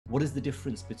what is the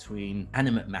difference between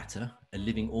animate matter, a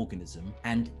living organism,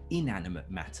 and inanimate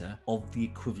matter of the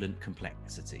equivalent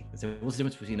complexity? So what's the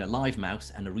difference between a live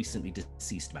mouse and a recently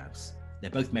deceased mouse? They're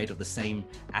both made of the same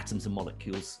atoms and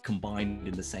molecules combined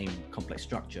in the same complex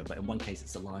structure, but in one case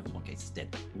it's alive, in one case it's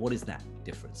dead. What is that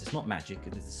difference? It's not magic.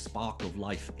 It's a spark of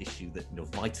life issue that,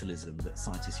 vitalism that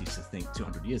scientists used to think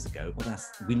 200 years ago. Well,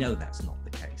 we know that's not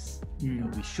the case.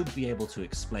 We should be able to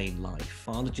explain life.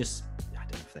 Biologists, I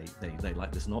don't know if they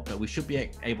like this or not, but we should be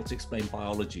able to explain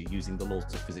biology using the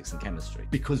laws of physics and chemistry,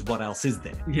 because what else is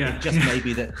there? Yeah. It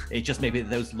just may be that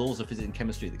those laws of physics and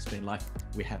chemistry that explain life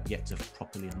we have yet to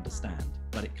properly understand.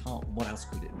 But it can't. What else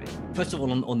could it be? First of all,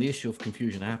 on the issue of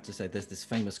confusion, I have to say there's this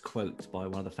famous quote by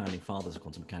one of the founding fathers of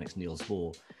quantum mechanics, Niels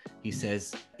Bohr. He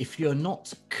says, "If you're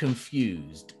not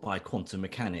confused by quantum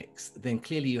mechanics, then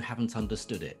clearly you haven't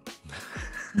understood it."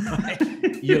 Right?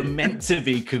 You're meant to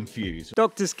be confused.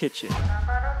 Doctor's Kitchen.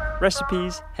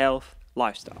 Recipes, health,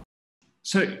 lifestyle.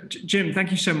 So, Jim,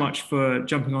 thank you so much for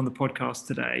jumping on the podcast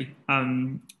today.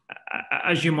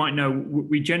 As you might know,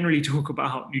 we generally talk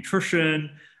about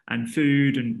nutrition and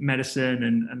food and medicine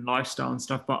and lifestyle and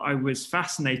stuff, but I was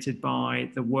fascinated by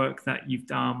the work that you've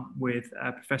done with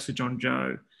Professor John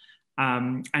Joe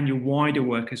and your wider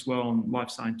work as well on Life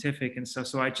Scientific and stuff.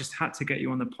 So I just had to get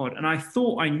you on the pod. And I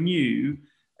thought I knew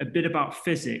a bit about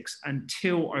physics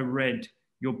until I read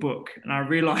your book, and I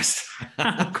realized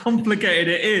how complicated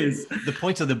it is. The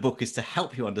point of the book is to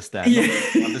help you understand, not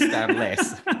to understand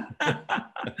less.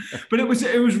 But it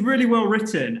was really well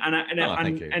written,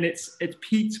 and it's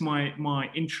piqued my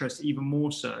interest even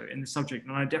more so in the subject,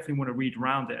 and I definitely want to read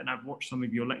around it. And I've watched some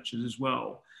of your lectures as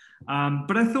well.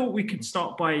 But I thought we could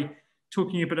start by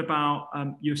talking a bit about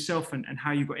yourself and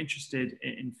how you got interested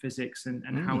in physics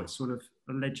and how it sort of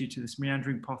led you to this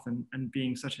meandering path and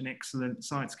being such an excellent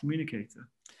science communicator.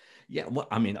 Yeah, well,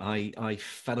 I mean, I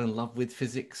fell in love with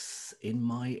physics in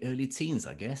my early teens,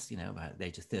 I guess, about the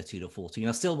age of 13 or 14.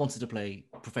 I still wanted to play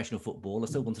professional football. I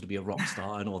still wanted to be a rock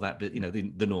star and all that, but,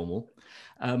 the normal.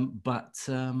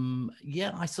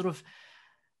 Yeah, I sort of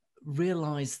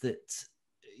realized that,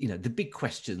 the big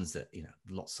questions that,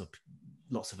 lots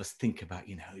of us think about,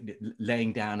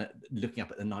 laying down, looking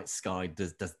up at the night sky.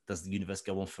 Does the universe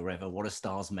go on forever? What are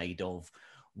stars made of?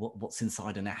 What's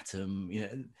inside an atom?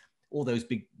 All those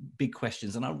big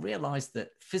questions. And I realized that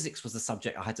physics was the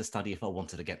subject I had to study if I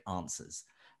wanted to get answers.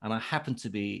 And I happened to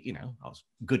be, I was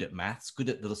good at maths, good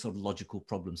at the sort of logical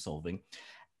problem solving.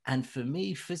 And for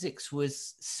me, physics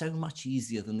was so much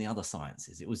easier than the other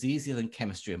sciences. It was easier than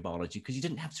chemistry and biology because you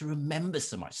didn't have to remember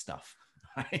so much stuff.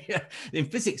 In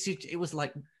physics, it was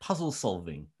like puzzle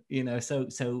solving,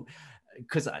 so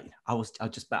because I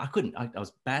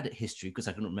was bad at history because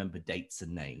I couldn't remember dates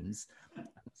and names.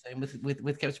 Same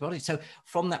with chemistry biology. So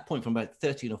from that point, from about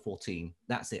 13 or 14,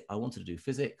 that's it. I wanted to do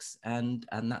physics, and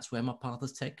that's where my path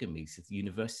has taken me. So the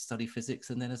university to study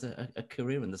physics, and then as a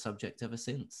career in the subject ever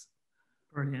since.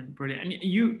 Brilliant. And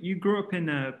you grew up in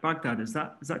Baghdad, is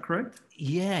that correct?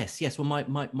 Yes. Well,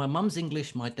 my mum's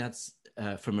English, my dad's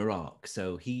from Iraq.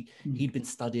 So he'd been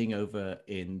studying over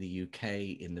in the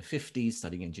UK in the 50s,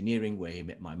 studying engineering, where he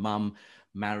met my mum,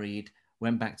 married,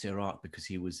 went back to Iraq because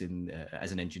he was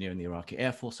as an engineer in the Iraqi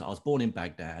Air Force. So I was born in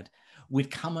Baghdad.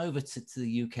 We'd come over to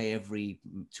the UK every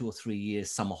 2 or 3 years,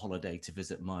 summer holiday, to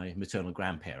visit my maternal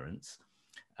grandparents.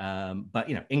 But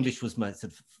English was my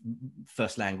sort of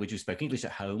first language. We spoke English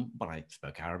at home, but I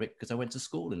spoke Arabic because I went to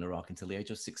school in Iraq until the age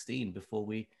of 16 before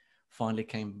we finally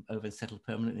came over and settled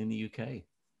permanently in the UK.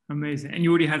 Amazing. And you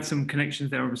already had some connections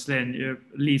there, obviously, and you're a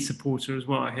Leeds supporter as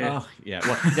well, I hear. Oh, yeah.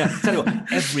 Well, tell you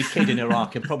what, every kid in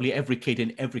Iraq and probably every kid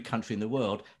in every country in the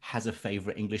world has a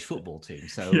favourite English football team.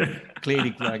 So clearly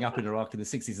growing up in Iraq in the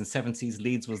 60s and 70s,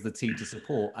 Leeds was the team to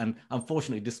support. And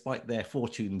unfortunately, despite their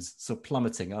fortunes sort of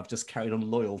plummeting, I've just carried on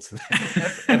loyal to them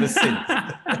ever since.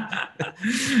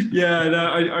 Yeah, no,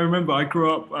 I remember I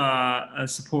grew up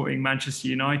supporting Manchester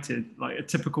United, like a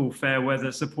typical fair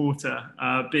weather supporter,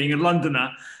 being a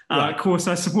Londoner. Of course,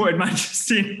 I supported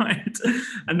Manchester United,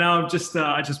 and now I just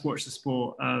watch the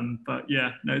sport. But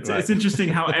yeah, no, it's interesting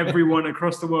how everyone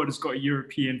across the world has got a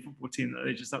European football team that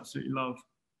they just absolutely love.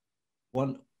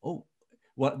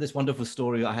 This wonderful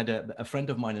story. I had a friend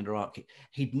of mine in Iraq.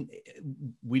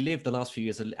 We lived the last few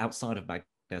years outside of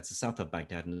Baghdad, so south of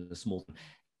Baghdad, in a small.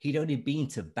 He'd only been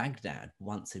to Baghdad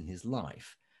once in his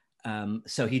life.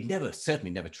 So he'd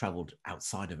certainly never traveled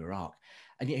outside of Iraq.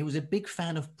 And yet he was a big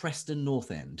fan of Preston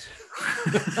North End.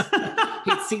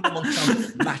 He'd seen them on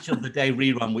some Match of the Day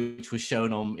rerun, which was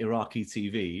shown on Iraqi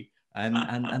TV.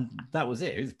 And that was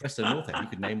it. It was Preston North End. You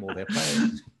could name all their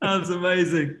players. That's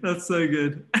amazing. That's so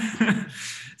good.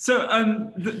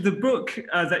 So the book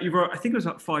that you wrote, I think it was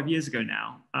like 5 years ago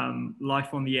now,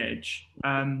 Life on the Edge.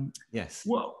 Yes.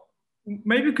 Well,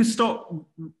 maybe we could start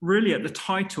really at the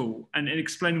title and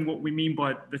explaining what we mean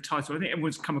by the title. I think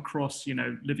everyone's come across,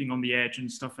 living on the edge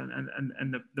and stuff,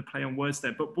 and the play on words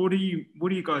there. But what do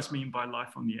you guys mean by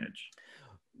life on the edge?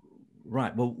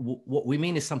 Right. Well, what we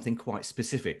mean is something quite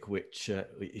specific, which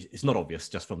is not obvious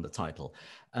just from the title.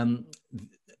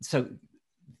 So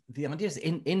the idea is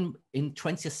in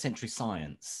 20th century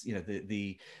science,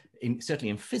 certainly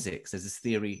in physics, there's this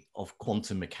theory of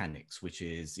quantum mechanics, which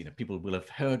is, people will have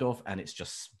heard of, and it's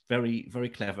just very, very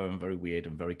clever and very weird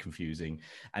and very confusing.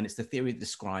 And it's the theory that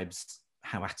describes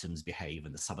how atoms behave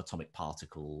and the subatomic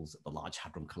particles, the Large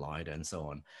Hadron Collider, and so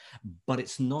on. But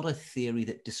it's not a theory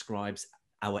that describes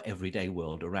our everyday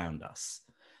world around us.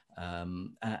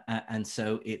 And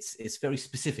so it's very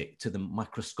specific to the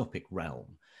microscopic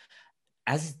realm.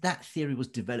 As that theory was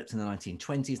developed in the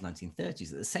 1920s,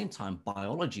 1930s, at the same time,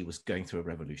 biology was going through a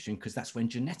revolution, because that's when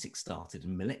genetics started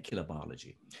and molecular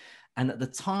biology. And at the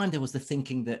time, there was the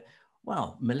thinking that,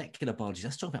 well, molecular biology,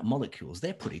 let's talk about molecules.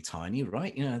 They're pretty tiny,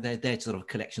 right? They're sort of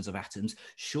collections of atoms.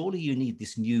 Surely you need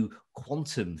this new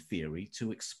quantum theory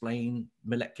to explain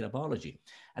molecular biology.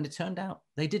 And it turned out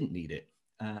they didn't need it.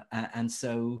 And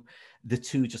so the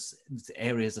two just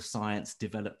areas of science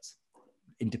developed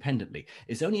independently.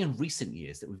 It's only in recent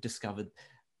years that we've discovered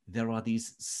there are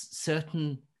these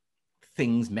certain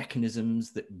things,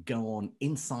 mechanisms that go on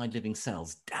inside living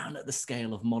cells, down at the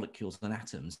scale of molecules and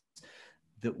atoms,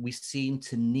 that we seem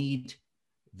to need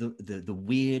the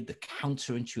weird, the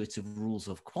counterintuitive rules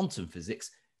of quantum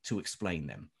physics to explain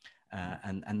them.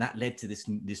 And that led to this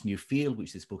new field,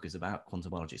 which this book is about, quantum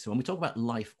biology. So when we talk about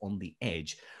life on the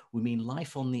edge, we mean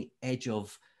life on the edge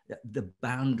of the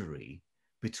boundary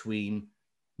between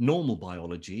normal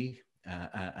biology,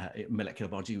 molecular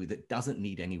biology that doesn't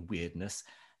need any weirdness,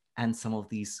 and some of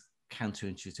these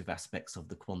counterintuitive aspects of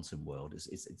the quantum world.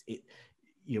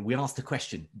 We ask the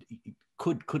question,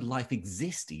 could life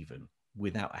exist even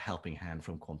without a helping hand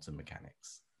from quantum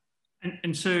mechanics?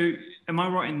 And so, am I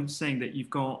right in saying that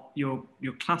you've got your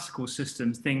classical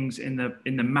systems, things in the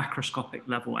macroscopic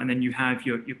level, and then you have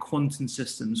your quantum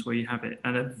systems where you have it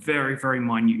at a very, very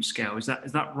minute scale? Is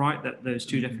that right? That those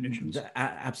two definitions?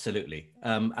 Absolutely.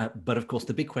 But of course,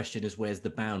 the big question is, where's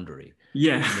the boundary?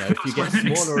 Yeah. If you get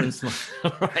smaller and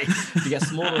smaller, right? If you get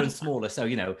smaller and smaller, so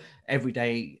every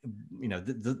day,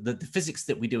 the physics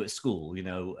that we do at school,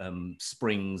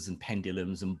 springs and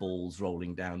pendulums and balls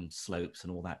rolling down slopes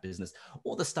and all that business.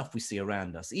 All the stuff we see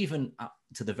around us, even up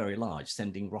to the very large,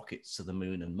 sending rockets to the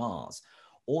moon and Mars,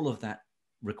 all of that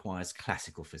requires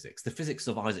classical physics, the physics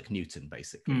of Isaac Newton,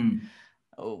 basically.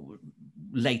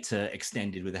 Later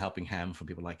extended with a helping hand from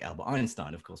people like Albert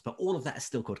Einstein, of course, but all of that is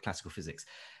still called classical physics.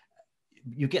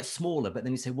 You get smaller, but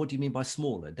then you say, what do you mean by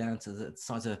smaller? Down to the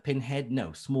size of a pinhead?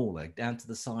 No, smaller. Down to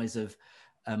the size of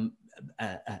a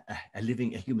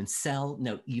human cell?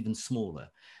 No, even smaller.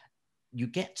 You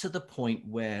get to the point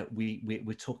where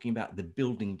we're talking about the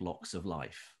building blocks of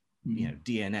life,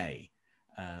 DNA,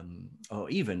 or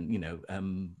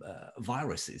even,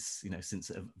 viruses, since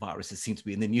viruses seem to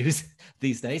be in the news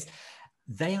these days.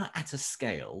 They are at a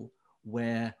scale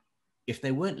where if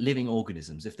they weren't living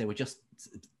organisms, if they were just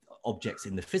objects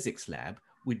in the physics lab,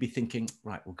 we'd be thinking,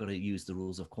 right, we've got to use the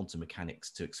rules of quantum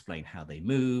mechanics to explain how they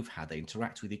move, how they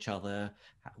interact with each other,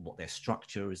 what their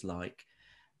structure is like.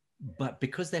 But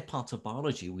because they're part of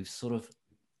biology, we've sort of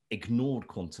ignored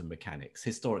quantum mechanics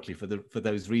historically for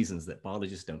those reasons that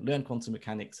biologists don't learn quantum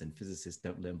mechanics and physicists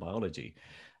don't learn biology.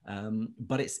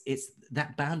 But it's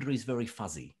that boundary is very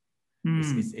fuzzy.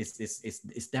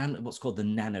 It's down at what's called the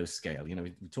nanoscale.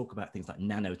 We talk about things like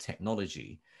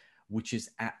nanotechnology, which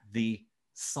is at the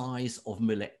size of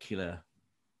molecular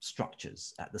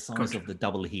structures, at the size of the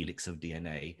double helix of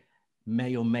DNA,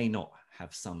 may or may not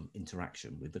have some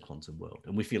interaction with the quantum world,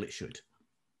 and we feel it should.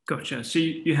 Gotcha. So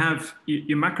you have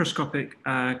your macroscopic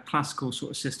classical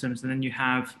sort of systems, and then you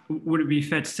have, would it be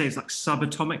fair to say it's like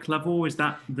subatomic level? Is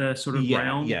that the sort of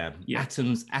realm? Yeah.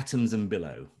 Atoms and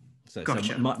below. So,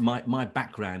 gotcha. So my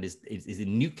background is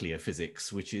in nuclear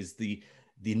physics, which is the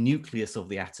nucleus of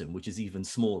the atom, which is even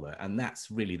smaller, and that's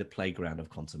really the playground of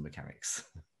quantum mechanics.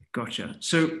 Gotcha.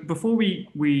 So before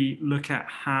we look at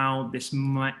how this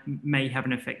may have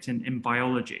an effect in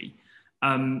biology,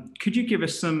 could you give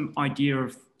us some idea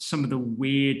of some of the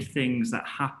weird things that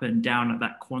happen down at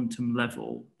that quantum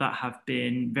level that have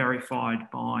been verified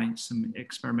by some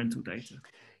experimental data?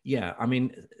 Yeah, I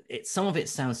mean, some of it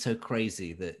sounds so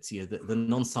crazy that the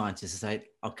non-scientists say,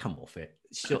 "Oh, come off it!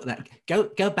 Sure,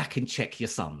 go back and check your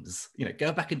sums.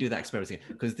 Go back and do that experiment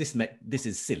because this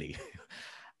is silly."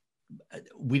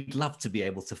 we'd love to be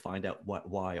able to find out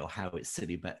why or how it's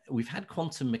silly, but we've had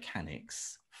quantum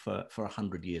mechanics for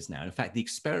 100 years now. In fact, the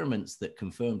experiments that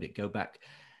confirmed it go back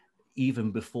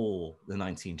even before the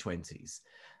 1920s.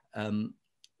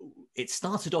 It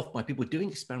started off by people doing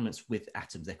experiments with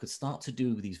atoms. They could start to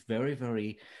do these very,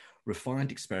 very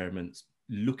refined experiments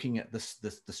looking at the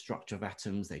structure of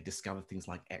atoms. They discovered things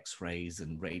like X-rays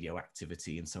and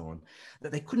radioactivity and so on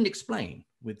that they couldn't explain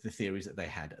with the theories that they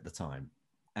had at the time.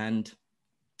 And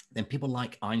then people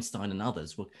like Einstein and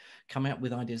others will come out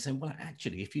with ideas saying, well,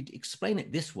 actually, if you explain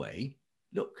it this way,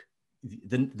 look,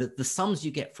 the sums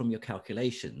you get from your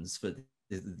calculations for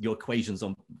your equations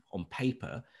on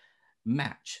paper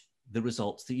match the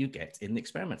results that you get in the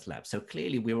experiments lab. So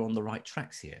clearly we're on the right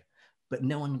tracks here, but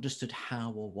no one understood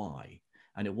how or why.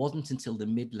 And it wasn't until the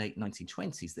mid-late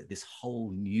 1920s that this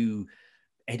whole new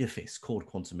edifice called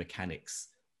quantum mechanics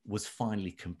was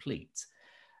finally complete.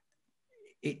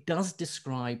 It does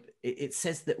describe, it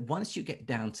says that once you get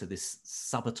down to this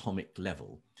subatomic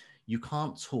level, you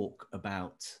can't talk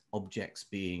about objects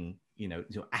being,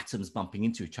 atoms bumping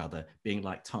into each other, being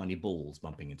like tiny balls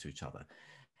bumping into each other.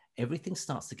 Everything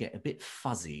starts to get a bit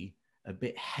fuzzy, a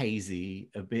bit hazy,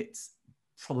 a bit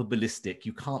probabilistic.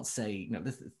 You can't say,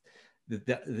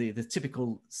 the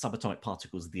typical subatomic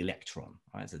particle is the electron,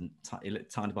 right? It's a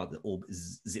tiny part that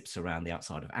zips around the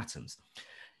outside of atoms.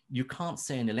 You can't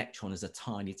say an electron is a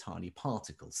tiny, tiny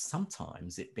particle.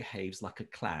 Sometimes it behaves like a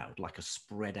cloud, like a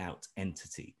spread out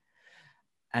entity.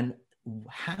 And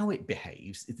how it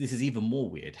behaves, this is even more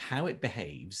weird, how it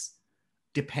behaves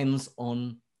depends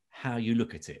on how you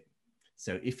look at it.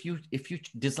 So if you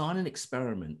design an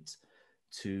experiment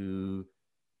to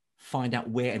find out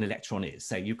where an electron is,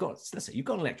 say let's say you've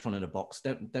got an electron in a box,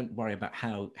 don't worry about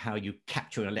how you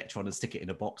capture an electron and stick it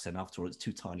in a box, and after all it's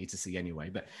too tiny to see anyway.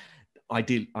 But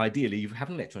ideally you have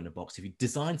an electron in a box. If you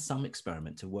design some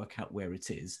experiment to work out where it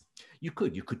is, you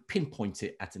could pinpoint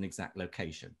it at an exact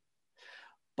location.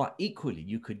 But equally,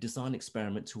 you could design an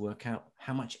experiment to work out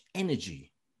how much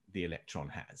energy the electron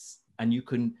has. And you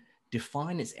can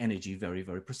define its energy very,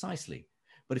 very precisely.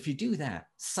 But if you do that,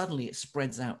 suddenly it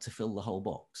spreads out to fill the whole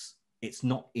box. It's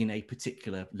not in a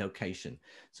particular location.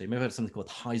 So you may have heard of something called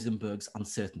Heisenberg's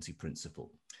uncertainty principle,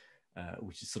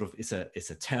 which is it's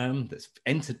a term that's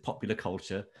entered popular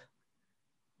culture.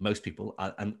 Most people,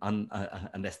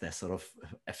 unless they're sort of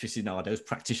aficionados,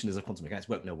 practitioners of quantum mechanics,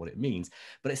 won't know what it means.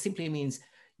 But it simply means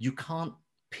you can't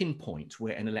pinpoint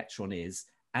where an electron is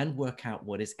and work out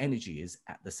what its energy is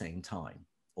at the same time,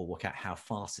 or work out how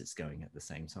fast it's going at the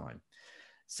same time.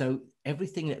 So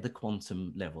everything at the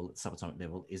quantum level, at the subatomic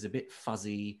level, is a bit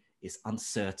fuzzy, it's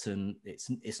uncertain,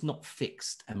 it's not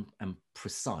fixed and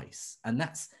precise. And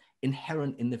that's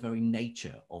inherent in the very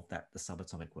nature of the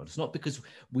subatomic world. It's not because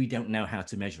we don't know how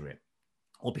to measure it,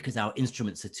 or because our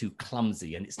instruments are too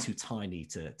clumsy and it's too tiny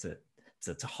to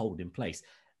hold in place.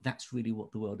 That's really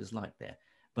what the world is like there.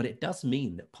 But it does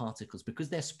mean that particles, because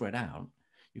they're spread out,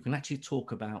 you can actually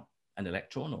talk about an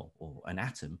electron or an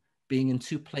atom being in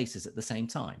two places at the same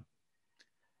time.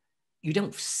 You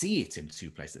don't see it in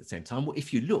two places at the same time. Well,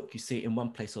 if you look, you see it in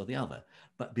one place or the other.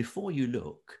 But before you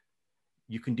look,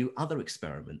 you can do other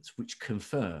experiments which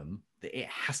confirm that it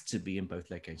has to be in both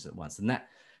locations at once. And that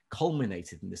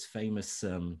culminated in this famous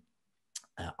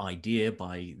idea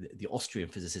by the Austrian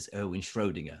physicist Erwin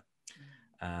Schrödinger.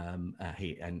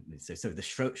 So the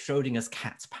Schrödinger's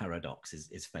cat paradox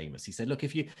is famous. He said, look,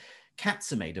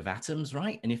 cats are made of atoms,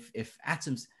 right? And if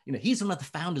atoms, he's one of the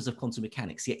founders of quantum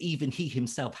mechanics, yet even he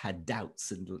himself had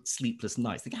doubts and sleepless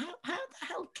nights. Like, how the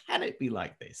hell can it be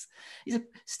like this? He said,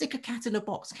 stick a cat in a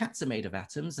box. Cats are made of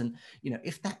atoms. And,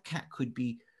 if that cat could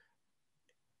be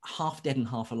half dead and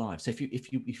half alive. So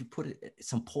if you put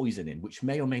some poison in, which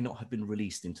may or may not have been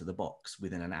released into the box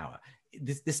within an hour.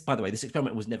 This by the way, this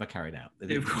experiment was never carried out.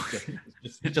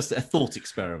 It's just a thought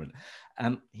experiment.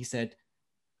 He said,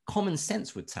 common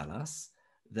sense would tell us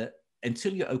that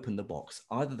until you open the box,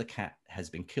 either the cat has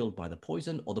been killed by the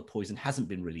poison or the poison hasn't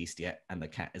been released yet and the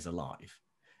cat is alive.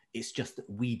 It's just that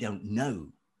we don't know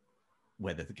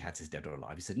whether the cat is dead or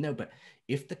alive. He said, no, but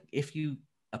if you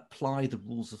apply the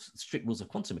strict rules of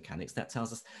quantum mechanics, that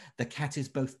tells us the cat is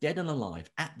both dead and alive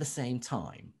at the same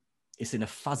time. It's in a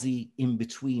fuzzy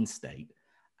in-between state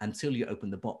until you open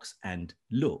the box and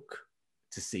look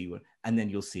to see what, and then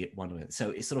you'll see it one way. So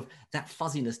it's sort of, that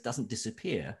fuzziness doesn't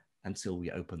disappear until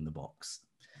we open the box.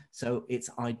 So it's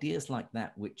ideas like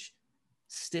that which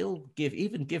still give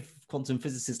quantum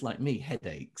physicists like me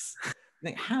headaches.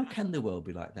 Like, how can the world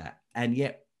be like that? And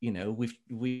yet,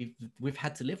 we've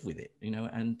had to live with it,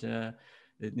 and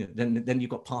Then you've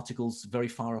got particles very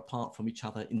far apart from each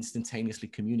other, instantaneously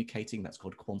communicating. That's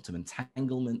called quantum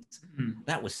entanglement.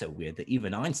 That was so weird that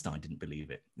even Einstein didn't believe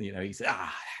it. He said,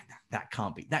 that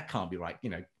can't be right.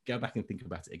 Go back and think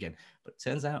about it again. But it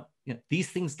turns out, these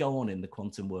things go on in the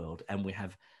quantum world, and we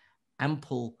have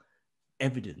ample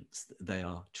evidence that they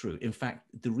are true. In fact,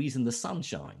 the reason the sun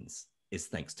shines is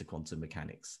thanks to quantum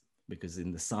mechanics. Because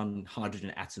in the sun,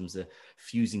 hydrogen atoms are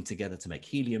fusing together to make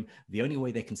helium. The only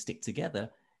way they can stick together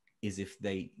is if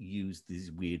they use these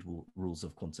weird rules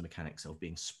of quantum mechanics of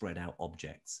being spread out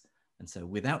objects. And so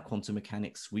without quantum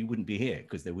mechanics, we wouldn't be here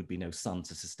because there would be no sun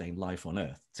to sustain life on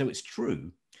Earth. So it's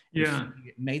true. Yeah.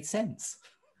 It made sense.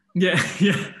 Yeah,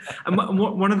 yeah. And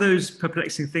one of those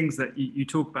perplexing things that you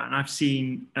talk about, and I've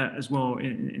seen as well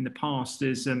in the past,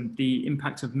 is the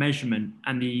impact of measurement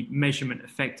and the measurement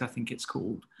effect, I think it's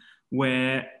called,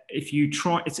 where if you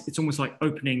try, it's almost like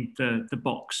opening the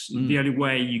box. The only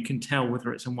way you can tell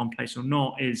whether it's in one place or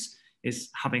not is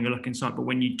having a look inside. But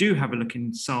when you do have a look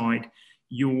inside,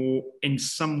 you're in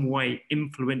some way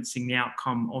influencing the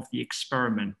outcome of the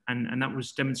experiment. And that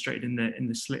was demonstrated in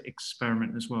the slit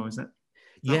experiment as well. Is that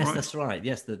yes, right? That's right.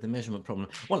 Yes, the measurement problem.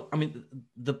 Well, I mean,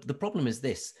 the problem is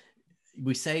this.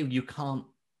 We say you can't,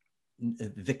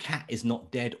 the cat is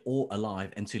not dead or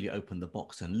alive until you open the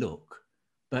box and look.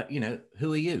 But,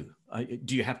 who are you?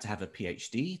 Do you have to have a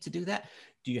PhD to do that?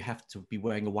 Do you have to be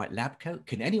wearing a white lab coat?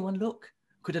 Can anyone look?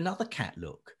 Could another cat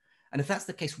look? And if that's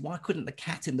the case, why couldn't the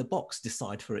cat in the box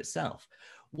decide for itself?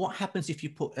 What happens if you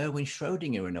put Erwin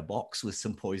Schrödinger in a box with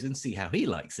some poison, see how he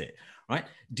likes it, right?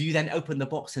 Do you then open the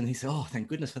box and he says, oh, thank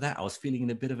goodness for that. I was feeling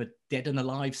in a bit of a dead and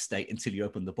alive state until you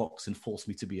open the box and force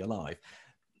me to be alive.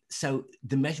 So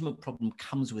the measurement problem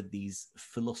comes with these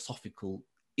philosophical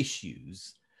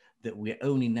issues that we're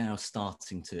only now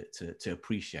starting to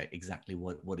appreciate exactly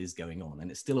what is going on. And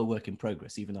it's still a work in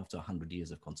progress, even after 100 years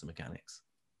of quantum mechanics.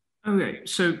 Okay,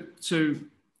 so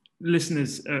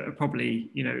listeners are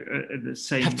probably, at the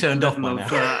same have turned level off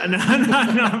of, by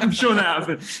no, I'm sure they have.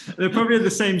 They're probably at the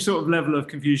same sort of level of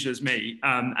confusion as me.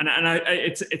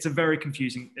 It's a very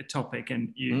confusing topic,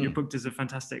 and your book does a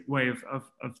fantastic way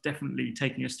of definitely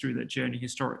taking us through that journey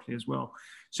historically as well.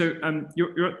 So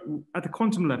you're at the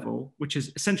quantum level, which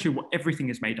is essentially what everything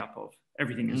is made up of.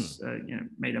 Everything is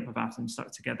made up of atoms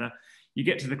stuck together. You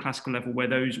get to the classical level where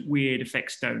those weird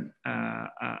effects don't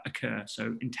occur.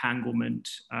 So entanglement,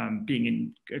 being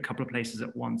in a couple of places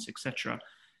at once, etc.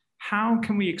 How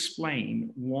can we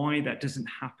explain why that doesn't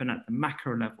happen at the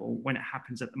macro level when it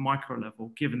happens at the micro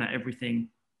level, given that everything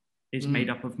is made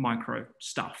up of micro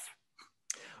stuff?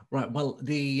 Right. Well,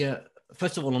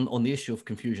 first of all, on the issue of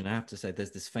confusion, I have to say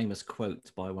there's this famous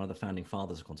quote by one of the founding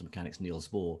fathers of quantum mechanics, Niels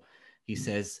Bohr. He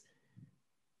says,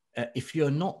 if you're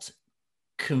not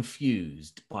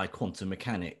confused by quantum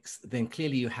mechanics, then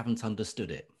clearly you haven't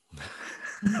understood it.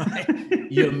 Right?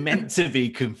 You're meant to be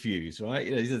confused, right?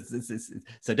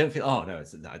 So don't feel, oh no,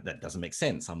 that doesn't make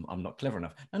sense. I'm not clever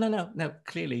enough. No.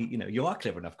 Clearly, you are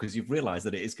clever enough because you've realized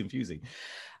that it is confusing.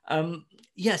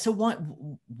 So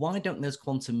why don't those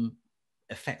quantum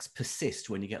effects persist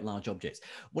when you get large objects?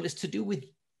 Well, it's to do with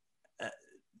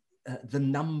the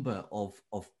number of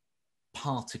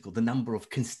particle, the number of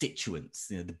constituents,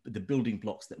 the building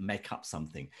blocks that make up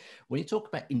something. When you talk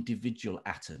about individual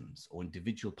atoms or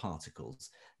individual particles,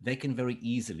 they can very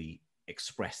easily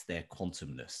express their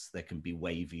quantumness. They can be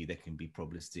wavy, they can be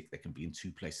probabilistic, they can be in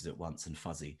two places at once and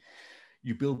fuzzy.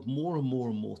 You build more and more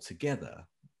and more together,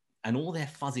 and all their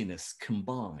fuzziness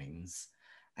combines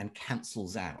and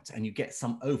cancels out, and you get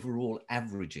some overall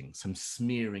averaging, some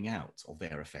smearing out of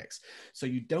their effects. So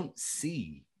you don't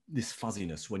see this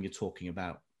fuzziness when you're talking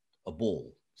about a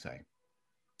ball, say.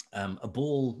 A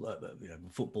ball,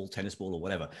 football, tennis ball, or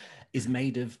whatever, is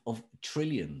made of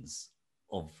trillions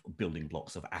of building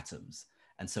blocks of atoms.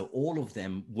 And so all of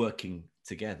them working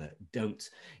together don't,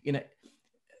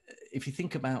 if you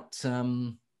think about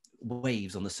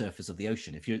waves on the surface of the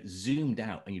ocean, if you're zoomed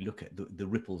out and you look at the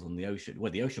ripples on the ocean,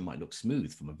 well, the ocean might look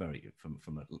smooth from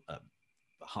a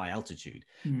high altitude,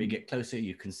 but you get closer,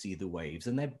 you can see the waves,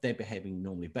 and they're behaving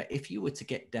normally. But if you were to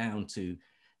get down to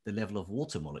the level of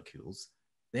water molecules,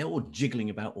 they're all jiggling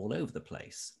about all over the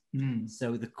place.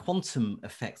 So the quantum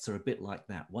effects are a bit like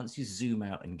that. Once you zoom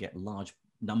out and get a large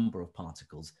number of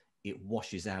particles, it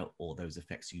washes out all those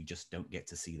effects. You just don't get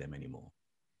to see them anymore.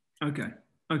 Okay.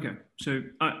 So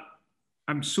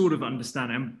I'm sort of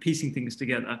understanding, I'm piecing things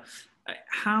together.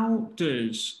 How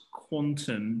does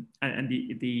quantum and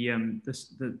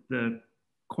the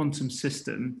quantum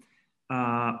system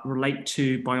relate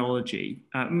to biology?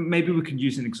 Maybe we could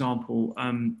use an example.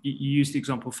 You used the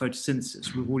example of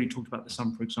photosynthesis. We've already talked about the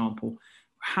sun, for example.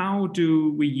 how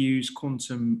do we use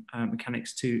quantum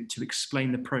mechanics to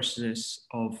explain the process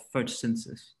of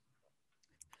photosynthesis?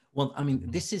 Well, I mean,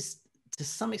 this is to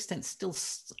some extent still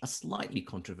a slightly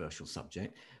controversial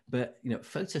subject, but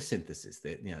photosynthesis,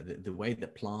 the way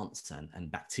that plants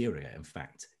and bacteria, in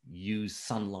fact, use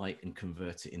sunlight and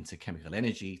convert it into chemical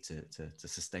energy to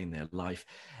sustain their life,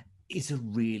 is a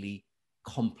really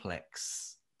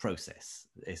complex process.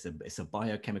 It's a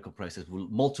biochemical process with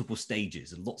multiple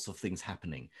stages and lots of things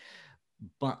happening,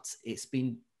 but it's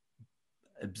been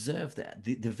observed that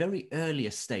the very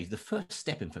earliest stage, the first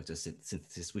step in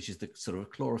photosynthesis, which is the sort of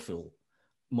chlorophyll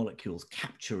molecules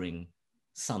capturing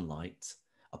sunlight,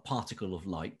 a particle of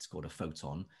light called a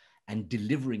photon, and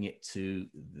delivering it to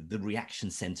the reaction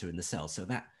center in the cell. So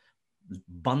that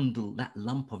bundle, that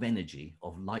lump of energy,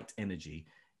 of light energy,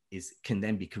 can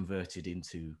then be converted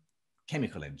into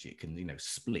chemical energy. It can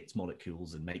split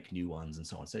molecules and make new ones and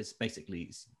so on. So it's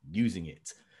basically using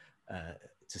it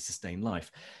to sustain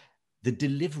life. The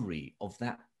delivery of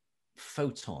that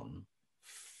photon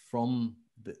from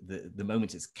the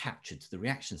moment it's captured to the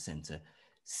reaction center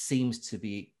seems to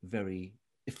be very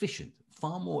efficient,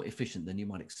 far more efficient than you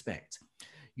might expect.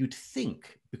 You'd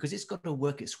think, because it's got to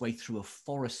work its way through a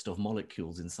forest of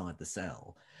molecules inside the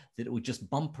cell, that it would just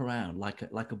bump around like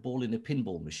a ball in a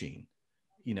pinball machine.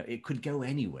 It could go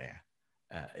anywhere.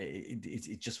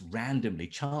 It just randomly,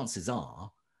 chances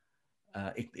are,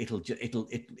 it'll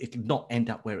not end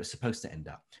up where it's supposed to end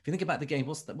up. If you think about the game,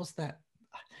 what's that?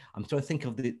 I'm trying to think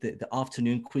of the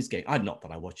afternoon quiz game. Not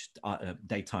that I watched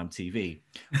daytime TV,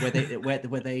 where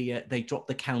they drop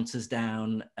the counters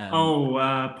down.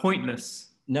 Pointless.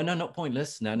 No, not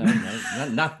pointless. No,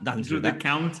 nothing to do with that. The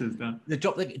counters down. They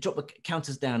drop the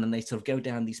counters down, and they sort of go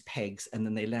down these pegs, and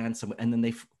then they land somewhere, and then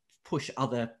they push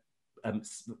other,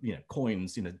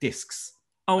 coins, discs.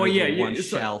 Oh yeah, one it's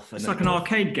shelf. It's like an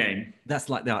arcade game. That's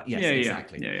like that. Yes,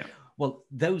 exactly. Yeah. Well,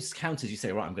 those counters, you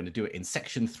say, right, I'm going to do it in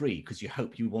section 3 because you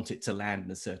hope you want it to land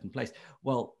in a certain place.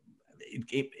 Well,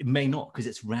 it may not, because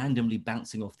it's randomly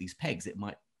bouncing off these pegs. It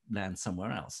might land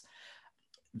somewhere else.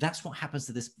 That's what happens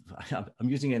to this. I'm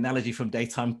using an analogy from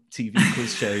daytime TV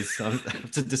quiz shows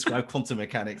to describe quantum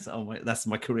mechanics. That's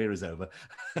my career is over.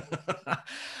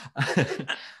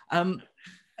 And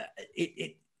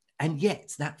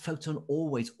yet that photon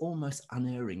always, almost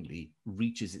unerringly,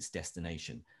 reaches its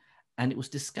destination. And it was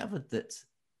discovered that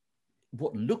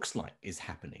what looks like is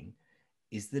happening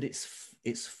is that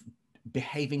it's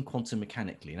behaving quantum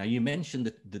mechanically. Now, you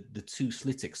mentioned the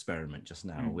two-slit experiment just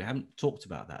now. We haven't talked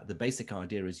about that. The basic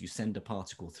idea is you send a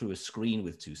particle through a screen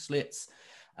with 2 slits.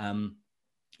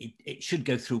 It should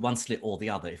go through one slit or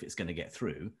the other if it's going to get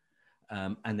through.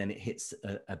 And then it hits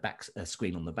a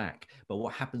screen on the back. But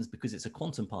what happens, because it's a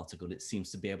quantum particle, it seems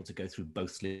to be able to go through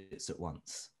both slits at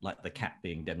once, like the cat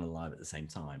being dead and alive at the same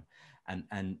time.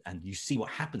 And you see what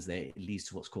happens there. It leads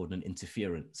to what's called an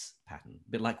interference pattern,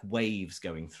 a bit like waves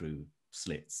going through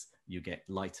slits. You get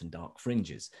light and dark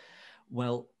fringes.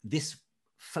 Well, this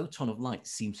photon of light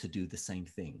seems to do the same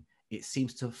thing. It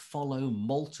seems to follow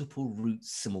multiple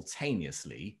routes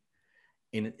simultaneously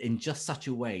in just such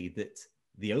a way that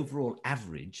the overall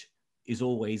average is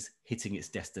always hitting its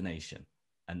destination,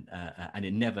 and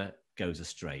it never goes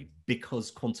astray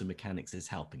because quantum mechanics is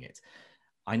helping it.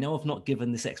 I know I've not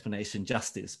given this explanation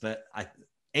justice, but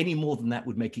any more than that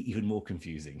would make it even more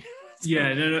confusing.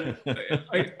 Yeah, no.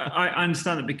 I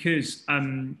understand that, because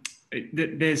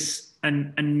there's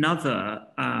another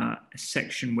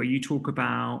section where you talk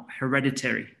about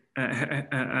heredity.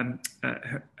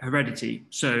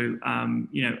 So,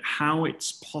 how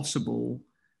it's possible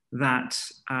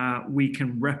that we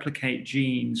can replicate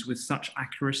genes with such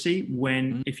accuracy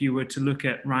when, if you were to look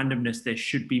at randomness, there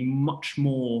should be much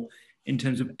more in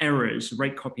terms of errors,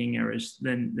 rate copying errors,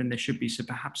 than there should be. So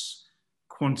perhaps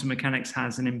quantum mechanics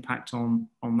has an impact on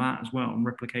that as well, on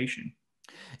replication.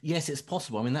 Yes, it's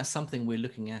possible. I mean, that's something we're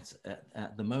looking at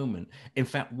the moment. In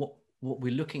fact, what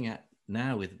we're looking at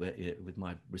now with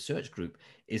my research group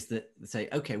is that say,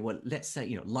 okay, well, let's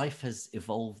say, life has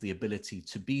evolved the ability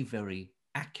to be very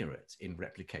accurate in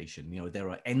replication. There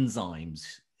are enzymes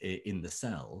in the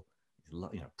cell,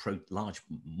 large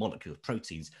molecular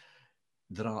proteins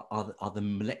that are the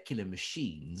molecular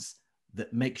machines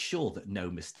that make sure that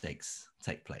no mistakes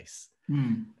take place.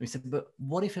 We said, but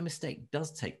what if a mistake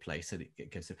does take place and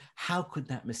it goes through? How could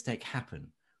that mistake happen?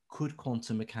 Could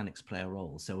quantum mechanics play a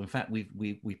role? So in fact,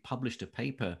 we published a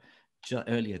paper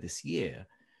earlier this year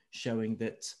showing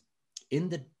that in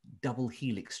the double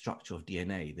helix structure of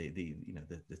DNA,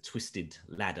 the twisted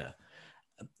ladder,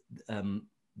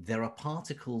 there are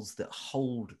particles that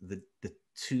hold the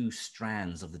 2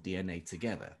 strands of the DNA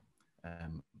together.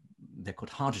 they're called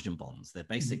hydrogen bonds. They're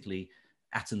basically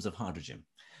atoms of hydrogen.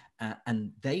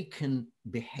 And they can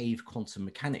behave quantum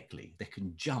mechanically. They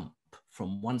can jump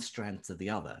from one strand to the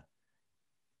other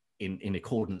in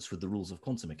accordance with the rules of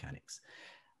quantum mechanics.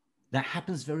 That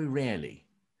happens very rarely.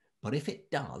 But if it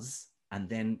does, and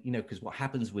then, because what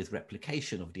happens with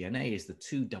replication of DNA is the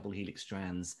two double helix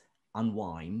strands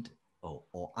unwind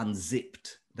or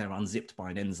unzipped. They're unzipped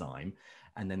by an enzyme,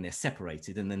 and then they're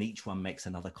separated, and then each one makes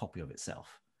another copy of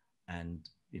itself. And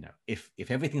if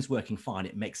everything's working fine,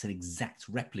 it makes an exact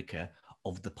replica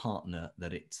of the partner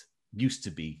that it used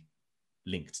to be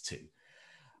linked to.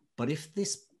 But if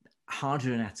this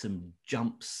hydrogen atom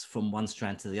jumps from one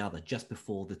strand to the other just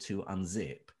before the two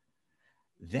unzip,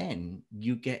 then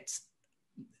you get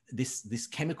this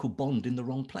chemical bond in the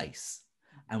wrong place.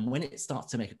 And when it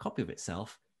starts to make a copy of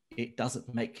itself, it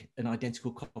doesn't make an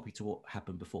identical copy to what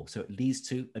happened before. So it leads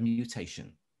to a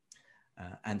mutation.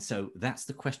 And so that's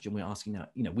the question we're asking now.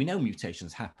 We know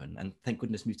mutations happen, and thank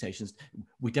goodness mutations.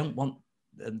 We don't want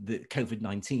the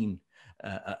COVID-19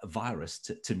 virus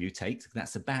to mutate.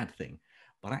 That's a bad thing.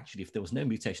 But actually, if there was no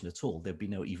mutation at all, there'd be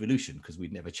no evolution, because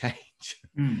we'd never change.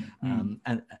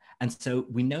 And so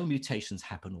we know mutations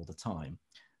happen all the time.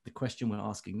 The question we're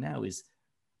asking now is,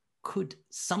 could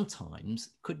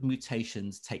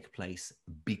mutations take place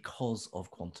because of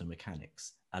quantum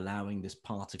mechanics, allowing this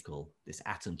particle, this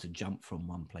atom, to jump from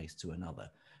one place to another?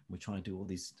 We're trying to do all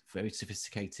these very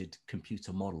sophisticated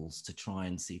computer models to try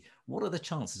and see what are the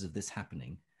chances of this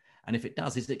happening. And if it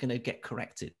does, is it going to get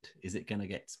corrected? Is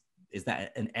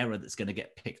that an error that's going to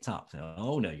get picked up?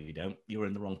 Oh, no, you don't. You're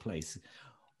in the wrong place.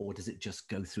 Or does it just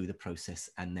go through the process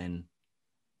and then,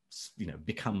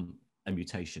 become a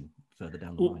mutation further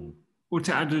down the line? Or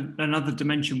to add another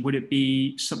dimension, would it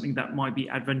be something that might be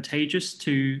advantageous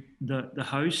to the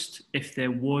host if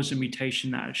there was a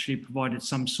mutation that actually provided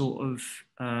some sort of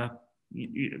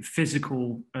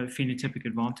physical phenotypic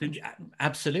advantage?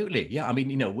 Absolutely. Yeah. I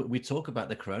mean, we talk about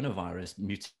the coronavirus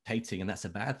mutating, and that's a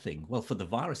bad thing. Well, for the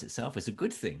virus itself, it's a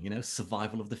good thing,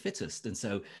 survival of the fittest. And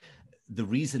so the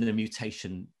reason a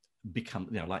mutation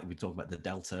becomes, like we talk about the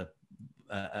Delta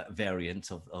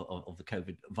variant of the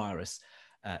COVID virus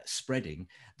spreading,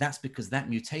 that's because that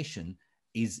mutation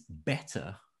is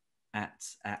better at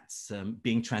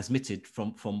being transmitted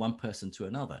from one person to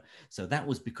another. So that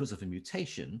was because of a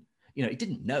mutation. It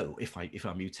didn't know if I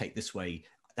mutate this way,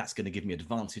 that's going to give me an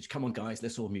advantage. Come on, guys,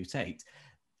 let's all mutate.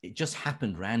 It just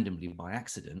happened randomly by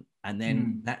accident. And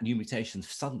then that new mutation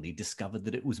suddenly discovered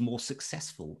that it was more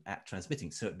successful at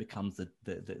transmitting. So it becomes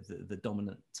the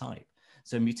dominant type.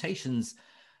 So mutations,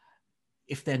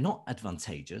 if they're not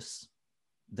advantageous,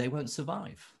 they won't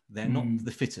survive. They're not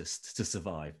the fittest to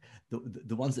survive.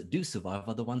 The ones that do survive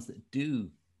are the ones that do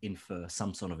infer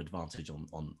some sort of advantage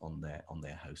on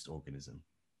their host organism.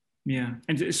 Yeah,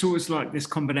 and it's always like this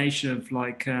combination of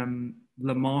like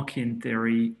Lamarckian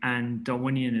theory and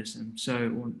Darwinianism.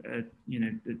 So,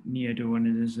 the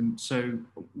neo-Darwinism. So,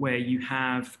 where you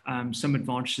have some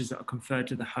advantages that are conferred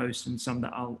to the host and some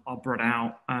that are brought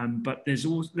out. But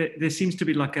there seems to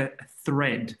be like a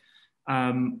thread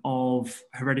of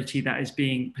heredity that is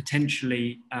being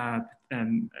potentially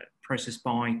processed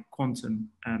by quantum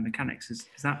mechanics. Is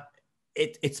that?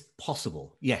 It's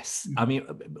possible, yes. I mean,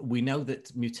 we know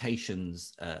that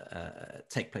mutations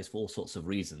take place for all sorts of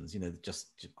reasons.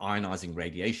 Just ionizing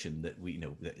radiation that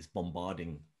that is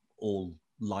bombarding all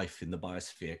life in the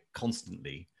biosphere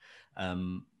constantly.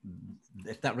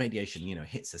 If that radiation,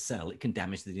 hits a cell, it can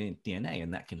damage the DNA,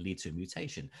 and that can lead to a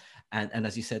mutation. And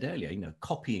as you said earlier,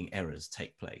 copying errors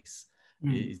take place.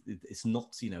 It's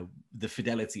not, the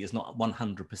fidelity is not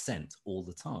 100% all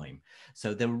the time.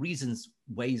 So there are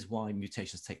ways why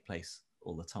mutations take place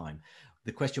all the time.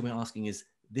 The question we're asking is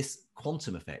this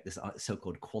quantum effect, this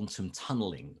so-called quantum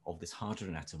tunneling of this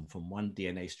hydrogen atom from one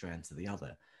DNA strand to the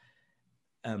other.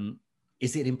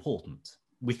 Is it important?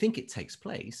 We think it takes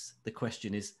place. The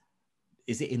question is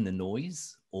it in the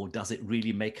noise, or does it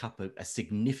really make up a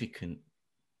significant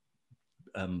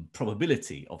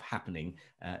probability of happening,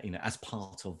 as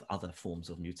part of other forms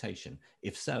of mutation?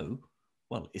 If so,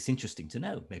 well, it's interesting to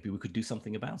know. Maybe we could do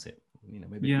something about it.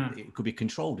 Maybe it could be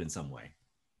controlled in some way.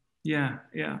 Yeah.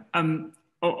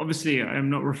 Obviously, I'm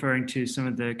not referring to some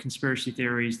of the conspiracy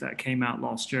theories that came out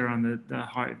last year on the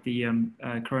height of the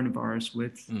coronavirus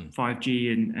with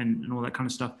 5G and all that kind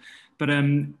of stuff. But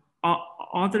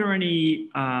are there any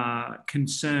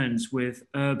concerns with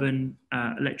urban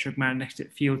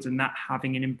electromagnetic fields and that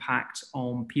having an impact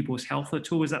on people's health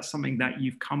at all? Is that something that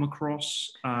you've come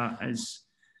across as?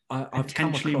 I've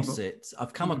come across it.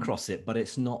 I've come across it, but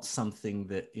it's not something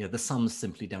that the sums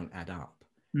simply don't add up.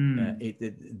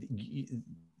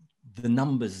 the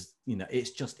numbers,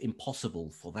 it's just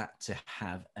impossible for that to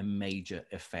have a major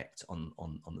effect on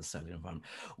the cellular environment.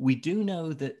 We do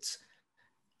know that,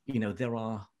 there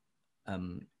are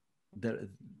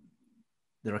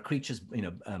there are creatures,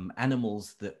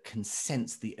 animals that can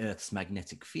sense the Earth's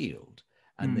magnetic field,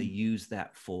 and they use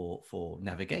that for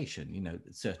navigation.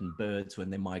 Certain birds when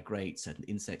they migrate, certain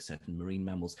insects, certain marine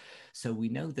mammals. So we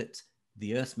know that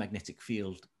the Earth's magnetic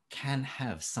field can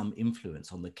have some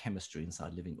influence on the chemistry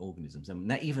inside living organisms,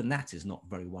 and even that is not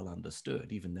very well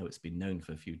understood, even though it's been known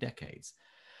for a few decades.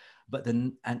 But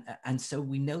then, and so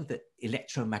we know that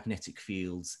electromagnetic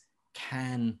fields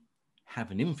can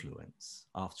have an influence.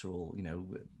 After all,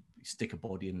 you stick a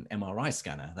body in an MRI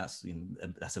scanner, that's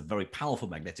a very powerful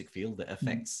magnetic field that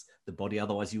affects the body,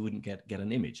 otherwise you wouldn't get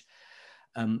an image.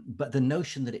 But the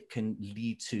notion that it can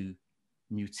lead to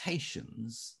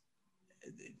mutations,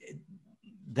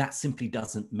 that simply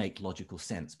doesn't make logical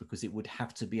sense, because it would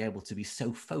have to be able to be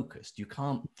so focused. You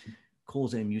can't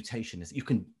cause a mutation. You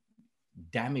can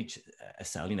damage a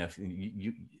cell.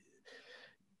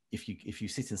 If you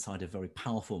sit inside a very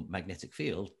powerful magnetic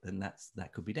field, then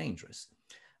that could be dangerous.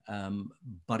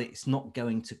 But it's not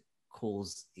going to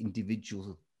cause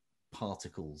individual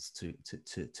particles to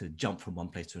jump from one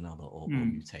place to another or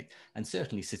mutate. And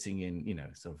certainly sitting in,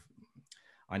 sort of,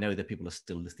 I know that people are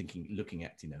still looking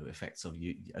at, effects of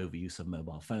overuse of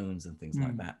mobile phones and things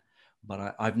like that.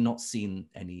 But I've not seen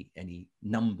any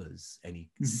numbers, any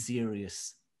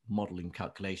serious modeling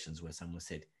calculations where someone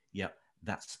said, yep,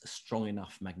 that's a strong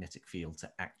enough magnetic field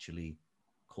to actually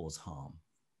cause harm.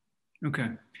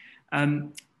 Okay.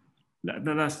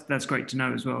 That's great to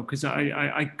know as well, because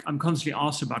I'm constantly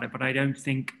asked about it, but I don't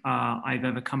think I've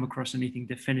ever come across anything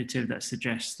definitive that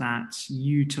suggests that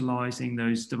utilizing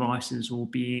those devices or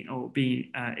being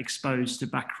exposed to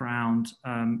background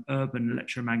urban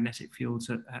electromagnetic fields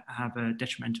have a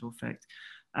detrimental effect.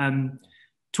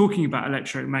 Talking about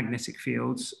electromagnetic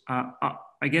fields,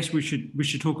 I guess we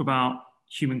should talk about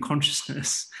human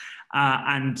consciousness.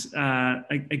 And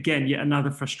again, yet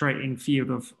another frustrating field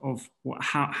of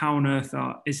how on earth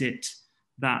is it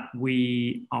that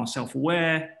we are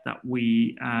self-aware, that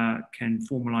we can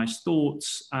formalize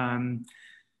thoughts.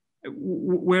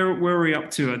 Where are we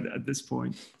up to at this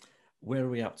point? Where are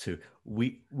we up to?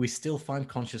 We still find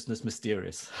consciousness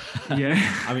mysterious. Yeah.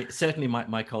 I mean, certainly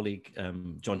my colleague,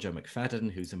 John Joe McFadden,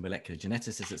 who's a molecular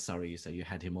geneticist at Surrey, so you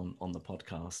had him on the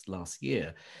podcast last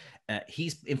year.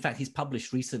 He's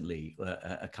published recently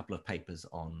a couple of papers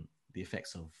on the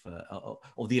effects of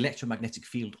the electromagnetic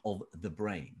field of the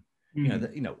brain.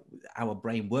 Our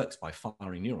brain works by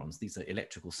firing neurons. These are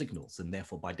electrical signals, and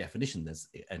therefore, by definition, there's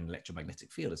an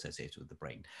electromagnetic field associated with the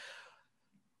brain.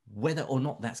 Whether or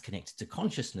not that's connected to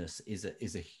consciousness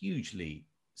is a hugely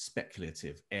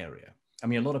speculative area. I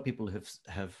mean, a lot of people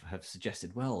have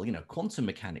suggested, well, quantum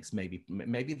mechanics, maybe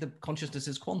the consciousness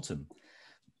is quantum.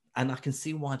 And I can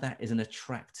see why that is an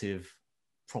attractive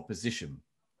proposition.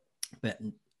 But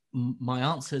my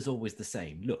answer is always the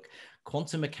same. Look,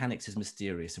 quantum mechanics is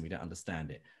mysterious and we don't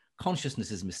understand it. Consciousness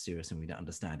is mysterious and we don't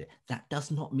understand it. That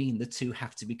does not mean the two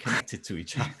have to be connected to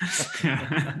each other.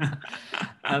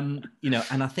 And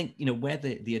I think, where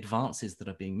the advances that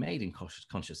are being made in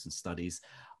consciousness studies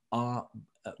are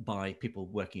by people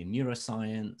working in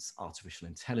neuroscience, artificial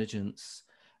intelligence.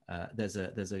 There's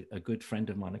a good friend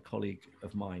of mine, a colleague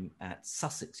of mine at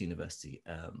Sussex University,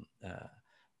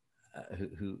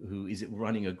 who is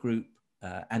running a group.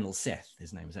 Anil Seth,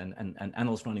 his name is, and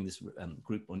Anil's running this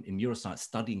group in neuroscience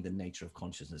studying the nature of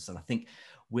consciousness. And I think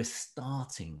we're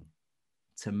starting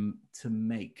to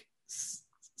make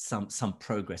some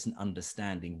progress in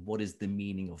understanding what is the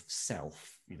meaning of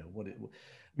self. We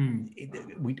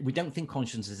don't think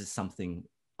consciousness is something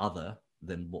other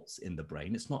than what's in the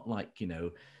brain. It's not like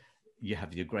you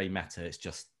have your gray matter. It's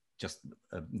just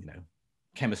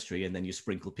chemistry, and then you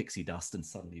sprinkle pixie dust and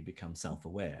suddenly you become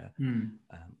self-aware. And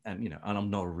I'm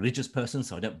not a religious person,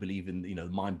 so I don't believe in the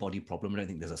mind-body problem. I don't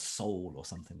think there's a soul or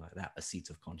something like that, a seat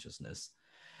of consciousness.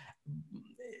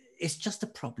 It's just a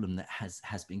problem that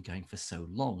has been going for so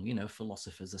long.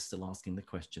 Philosophers are still asking the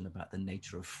question about the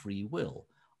nature of free will.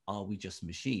 Are we just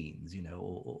machines,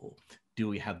 or do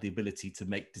we have the ability to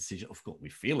make decisions? Of course, we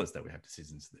feel as though we have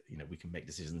decisions that, we can make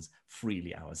decisions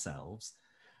freely ourselves.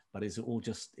 But is it all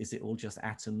just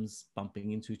atoms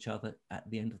bumping into each other at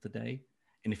the end of the day?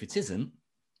 And if it isn't,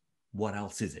 what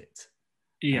else is it?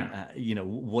 Yeah.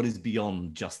 What is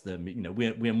beyond just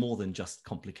we're more than just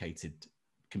complicated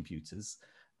computers.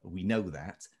 We know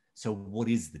that. So what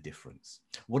is the difference?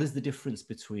 What is the difference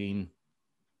between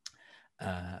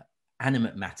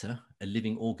animate matter, a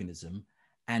living organism,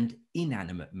 and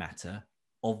inanimate matter,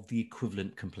 of the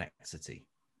equivalent complexity.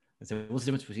 And so what's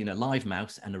the difference between a live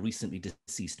mouse and a recently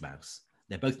deceased mouse?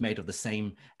 They're both made of the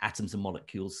same atoms and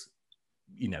molecules,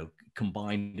 you know,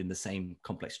 combined in the same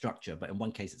complex structure, but in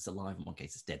one case it's alive, in one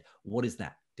case it's dead. What is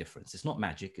that difference? It's not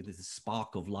magic. It is a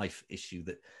spark of life issue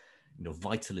that, you know,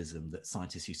 vitalism that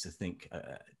scientists used to think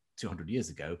 200 years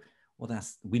ago. Well,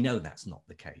 we know that's not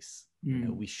the case. You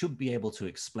know, we should be able to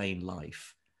explain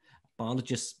life.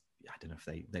 Biologists, I don't know if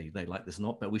they like this or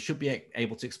not, but we should be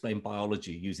able to explain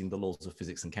biology using the laws of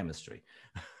physics and chemistry,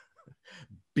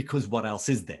 because what else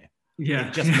is there? Yeah.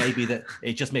 It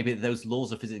just may be that those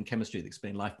laws of physics and chemistry that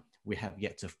explain life we have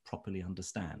yet to properly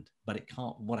understand. But it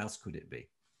can't. What else could it be?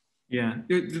 Yeah,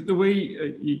 the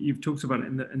way you've talked about it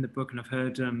in the book, and I've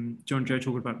heard John Joe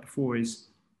talk about it before, is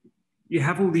you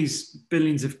have all these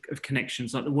billions of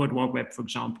connections, like the World Wide Web, for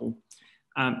example.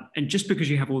 And just because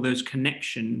you have all those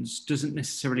connections doesn't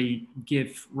necessarily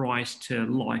give rise to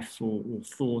life or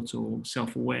thought or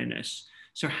self-awareness.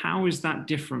 So how is that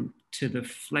different to the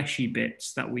fleshy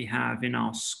bits that we have in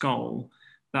our skull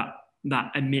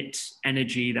that emit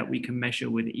energy that we can measure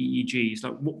with EEGs?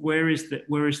 Like, where is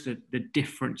the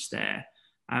difference there?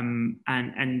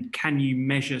 And can you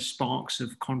measure sparks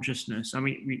of consciousness? I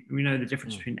mean, we know the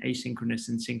difference between asynchronous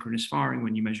and synchronous firing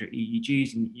when you measure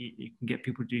EEGs, and you can get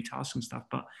people to do tasks and stuff.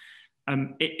 But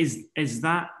is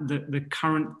that the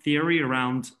current theory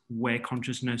around where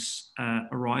consciousness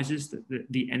arises,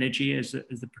 the energy as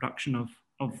the production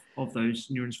of those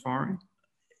neurons firing?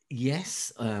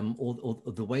 Yes, or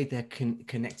the way they're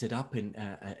connected up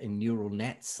in neural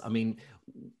nets. I mean,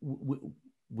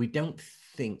 we don't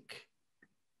think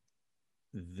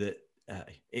that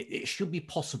it should be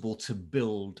possible to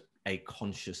build a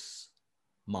conscious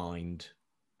mind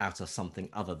out of something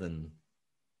other than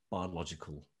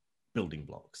biological building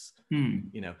blocks.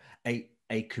 You know,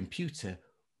 a computer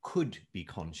could be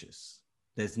conscious.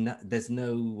 There's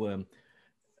no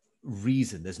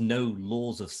reason, there's no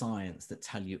laws of science that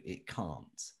tell you it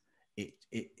can't.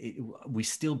 We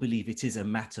still believe it is a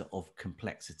matter of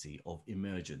complexity, of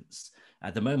emergence.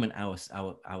 At the moment,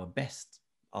 our best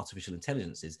artificial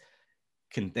intelligences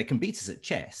can beat us at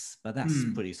chess, but that's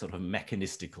pretty sort of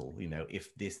mechanistical, you know,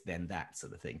 if this then that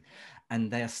sort of thing.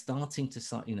 And they are starting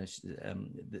to, you know,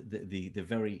 the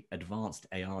very advanced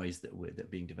AIs that are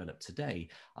being developed today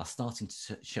are starting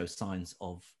to show signs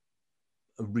of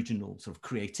original sort of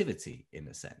creativity, in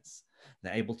a sense.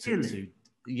 They're able to, Really?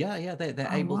 They're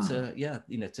able to,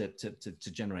 you know,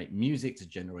 to generate music, to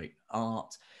generate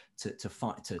art, to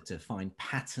find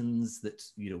patterns that,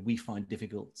 you know, we find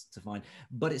difficult to find,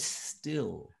 but it's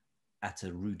still at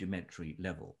a rudimentary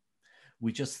level.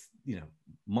 We just, you know,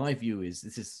 my view is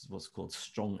this is what's called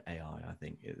strong AI. I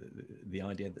think the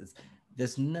idea that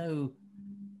there's no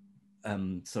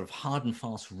sort of hard and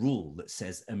fast rule that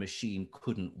says a machine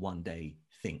couldn't one day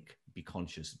think, be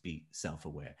conscious, be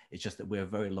self-aware. It's just that we're a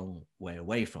very long way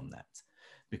away from that,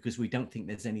 because we don't think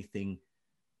there's anything,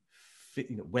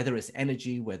 you know, whether it's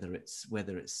energy, whether it's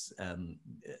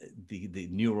the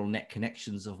neural net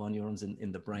connections of our neurons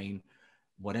in the brain,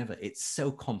 whatever. It's so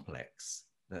complex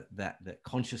that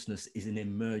consciousness is an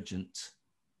emergent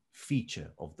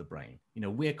feature of the brain. You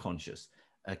know, we're conscious.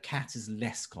 A cat is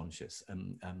less conscious.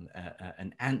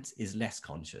 An ant is less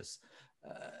conscious.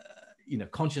 You know,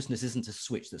 consciousness isn't a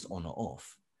switch that's on or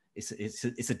off.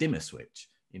 It's a dimmer switch.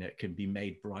 You know, it can be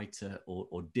made brighter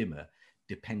or dimmer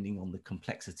depending on the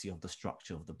complexity of the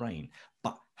structure of the brain.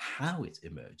 But how it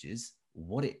emerges,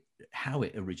 how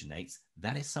it originates,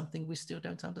 that is something we still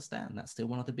don't understand. That's still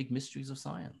one of the big mysteries of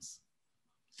science.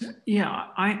 Yeah,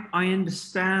 I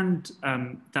understand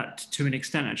that to an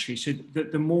extent, actually. So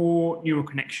the more neural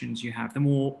connections you have, the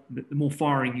more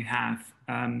firing you have,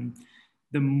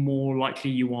 the more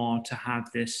likely you are to have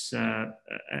this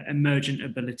emergent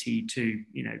ability to,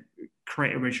 you know,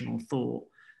 create original thought.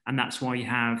 And that's why you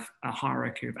have a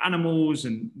hierarchy of animals,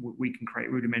 and we can create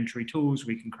rudimentary tools.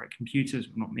 We can create computers,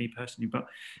 well, not me personally, but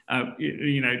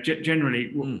you know,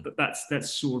 generally,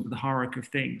 that's sort of the hierarchy of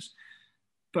things.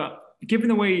 But given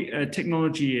the way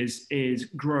technology is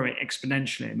growing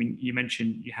exponentially, I mean, you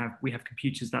mentioned we have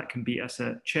computers that can beat us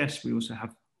at chess. We also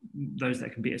have those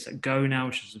that can beat us at Go now,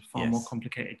 which is a far more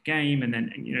complicated game. And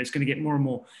then, you know, it's going to get more and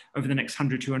more over the next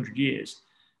 100, 200 years.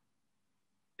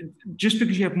 Just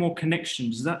because you have more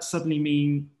connections, does that suddenly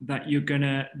mean that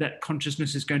that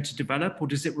consciousness is going to develop, or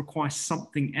does it require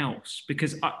something else?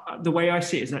 Because the way I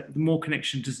see it is that the more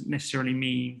connection doesn't necessarily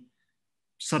mean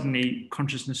suddenly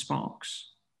consciousness sparks.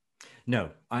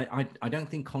 No, I don't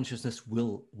think consciousness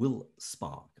will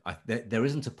spark. There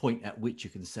isn't a point at which you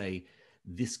can say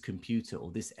this computer or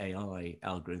this AI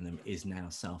algorithm is now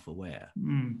self-aware.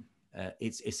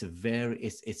 it's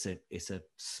a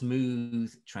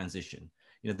smooth transition.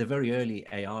 You know, the very early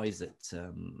AIs that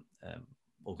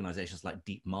organizations like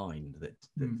DeepMind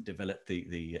that developed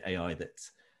the AI that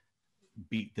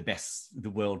beat the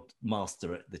world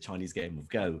master at the Chinese game of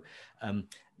Go.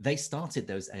 They started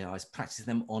those AIs, practicing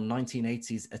them on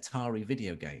 1980s Atari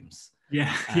video games.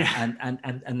 Yeah,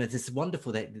 and there's this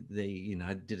wonderful. They you know,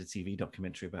 I did a TV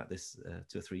documentary about this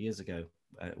 2 or 3 years ago,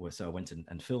 so I went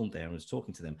and filmed there and was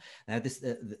talking to them. Now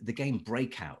the game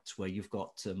Breakout, where you've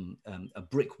got a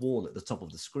brick wall at the top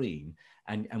of the screen,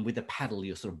 and with a paddle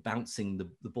you're sort of bouncing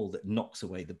the ball that knocks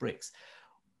away the bricks.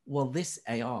 Well, this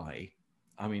AI,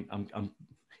 I mean,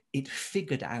 it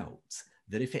figured out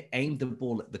that if it aimed the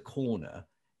ball at the corner,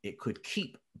 it could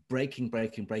keep breaking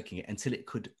it until it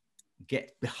could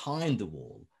get behind the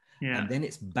wall. Yeah. And then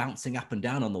it's bouncing up and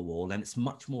down on the wall, and it's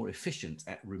much more efficient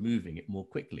at removing it more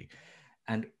quickly.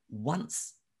 And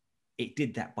once it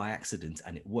did that by accident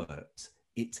and it worked,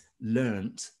 it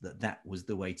learned that was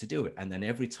the way to do it. And then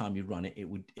every time you run it,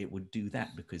 it would do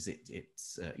that, because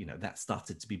it's you know, that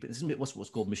started to be, but this is what's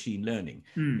called machine learning.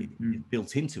 It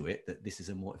built into it that this is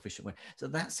a more efficient way. So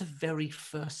that's a very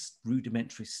first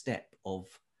rudimentary step of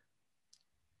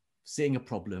seeing a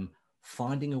problem,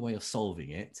 finding a way of solving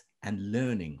it, and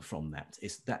learning from that.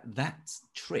 Is that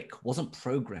trick wasn't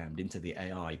programmed into the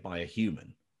AI by a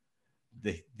human.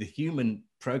 The human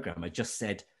programmer just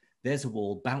said, there's a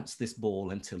wall, bounce this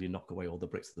ball until you knock away all the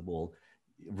bricks of the wall.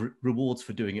 Rewards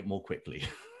for doing it more quickly.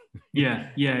 Yeah,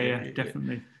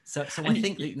 definitely. So I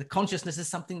think the consciousness is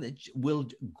something that will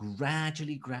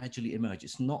gradually emerge.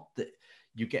 It's not that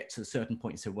you get to a certain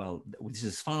point and say, well, this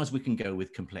is as far as we can go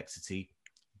with complexity.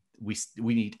 We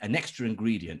need an extra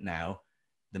ingredient now,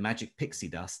 the magic pixie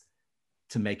dust,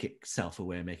 to make it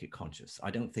self-aware, make it conscious. I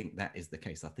don't think that is the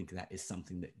case. I think that is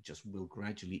something that just will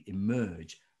gradually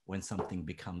emerge when something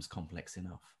becomes complex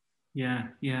enough. Yeah,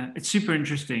 it's super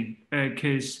interesting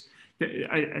because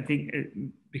I think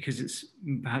because it's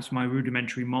perhaps my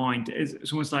rudimentary mind.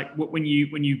 It's almost like when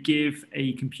you give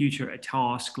a computer a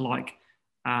task like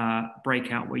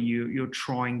Breakout, where you're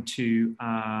trying to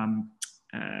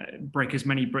break as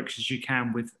many bricks as you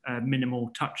can with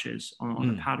minimal touches on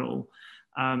the paddle.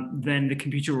 Then the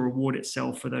computer will reward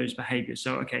itself for those behaviors.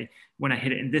 So, okay, when I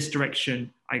hit it in this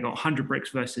direction, I got 100 bricks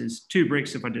versus 2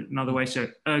 bricks if I did it another way. So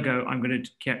ergo, I'm going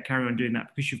to carry on doing that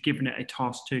because you've given it a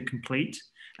task to complete.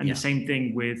 And the same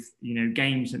thing with, you know,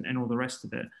 games and all the rest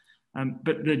of it.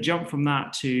 But the jump from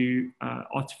that to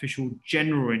artificial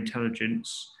general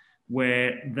intelligence,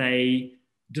 where they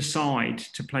decide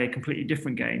to play a completely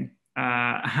different game,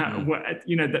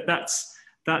 you know, that's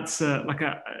like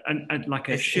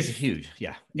a shift. It's huge,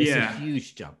 It's a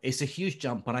huge jump. It's a huge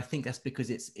jump, but I think that's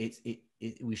because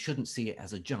we shouldn't see it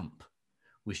as a jump.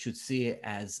 We should see it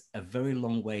as a very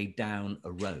long way down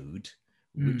a road,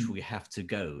 which we have to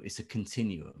go. It's a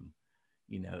continuum.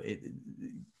 You know,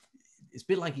 it's a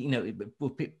bit like, you know,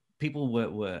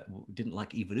 people didn't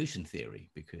like evolution theory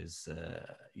because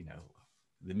you know,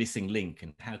 the missing link,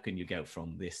 and how can you go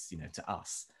from this, you know, to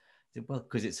us? Well,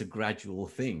 because it's a gradual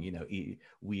thing, you know,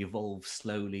 we evolve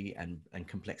slowly and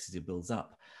complexity builds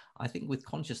up. I think with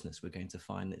consciousness, we're going to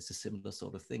find it's a similar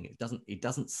sort of thing. It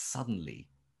doesn't suddenly,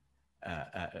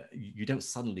 you don't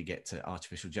suddenly get to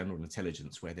artificial general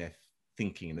intelligence where they're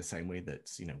thinking in the same way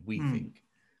that, you know, we think.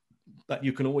 But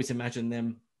you can always imagine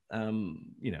them,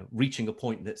 you know, reaching a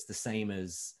point that's the same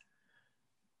as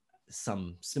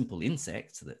some simple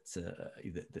insect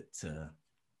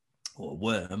or a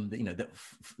worm, that, you know,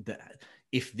 that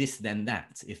if this then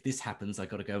that, if this happens, I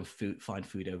got to go find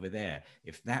food over there.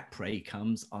 If that prey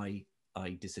comes, I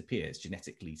disappear. It's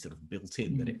genetically sort of built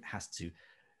in that it has to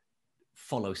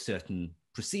follow certain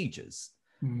procedures.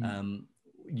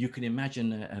 You can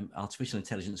imagine artificial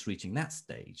intelligence reaching that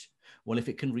stage. Well, if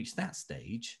it can reach that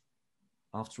stage,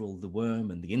 after all, the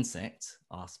worm and the insect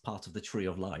are part of the tree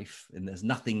of life, and there's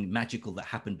nothing magical that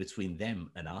happened between them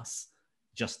and us,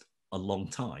 just a long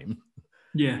time.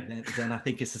 Then I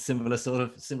think it's a similar sort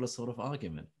of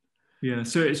argument.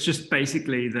 So it's just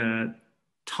basically the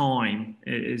time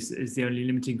is the only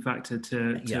limiting factor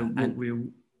to what we'll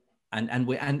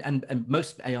and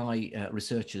most AI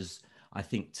researchers, I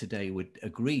think, today would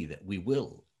agree that we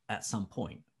will at some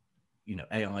point, you know,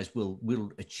 AIs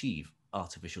will achieve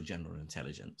artificial general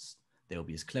intelligence. They'll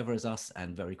be as clever as us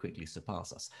and very quickly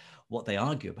surpass us. What they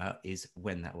argue about is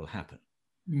when that will happen.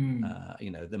 You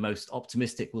know, the most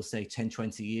optimistic will say 10,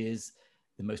 20 years.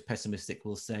 The most pessimistic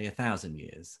will say 1,000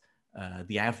 years.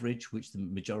 The average, which the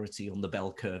majority on the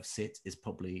bell curve sit, is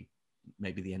probably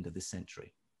maybe the end of this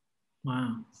century.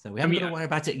 Wow. So we haven't got to worry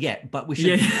about it yet, but we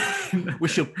should we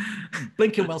should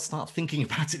blink and well start thinking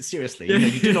about it seriously.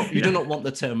 You do not want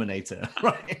the Terminator,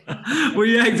 right? Well,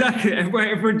 yeah, exactly.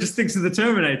 Everyone just thinks of the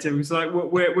Terminator. It's like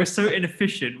we're so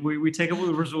inefficient. We take up all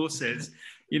the resources.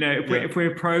 If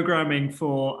we're programming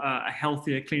for a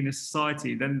healthier, cleaner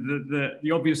society, then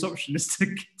the obvious option is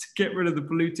to get rid of the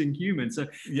polluting human. So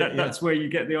that's where you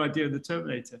get the idea of the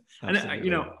Terminator. Absolutely.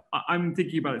 And I'm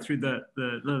thinking about it through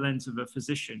the lens of a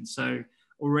physician. So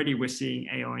already we're seeing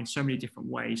AI in so many different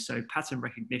ways. So pattern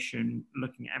recognition,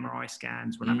 looking at MRI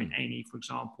scans when I'm in A&E, for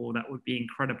example, that would be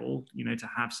incredible. To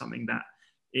have something that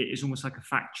is almost like a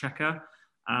fact checker.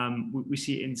 We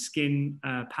see it in skin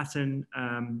pattern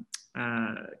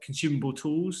consumable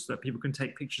tools that people can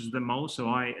take pictures of their moles. So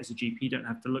I, as a GP, don't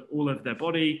have to look all over their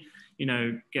body,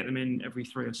 get them in every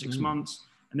 3 or 6 months.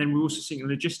 And then we're also seeing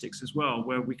logistics as well,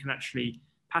 where we can actually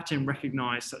pattern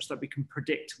recognize such that we can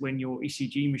predict when your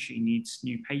ECG machine needs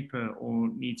new paper or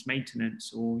needs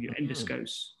maintenance, or your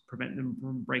endoscopes prevent them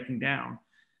from breaking down.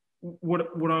 What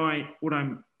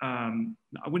I'm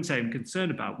I wouldn't say I'm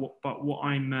concerned about, but what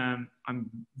I'm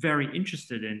very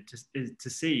interested in to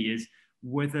see is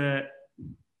whether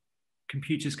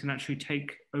computers can actually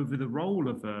take over the role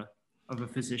of a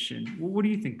physician. What do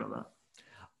you think about that?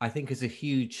 I think it's a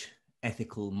huge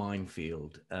ethical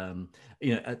minefield.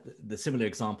 The similar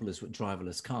example is with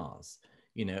driverless cars.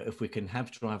 If we can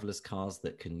have driverless cars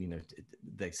that can,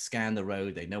 they scan the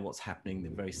road, they know what's happening,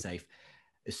 they're very safe.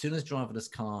 As soon as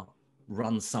driverless car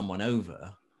runs someone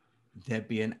over, there'd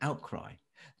be an outcry.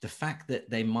 The fact that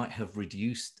they might have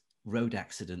reduced road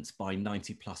accidents by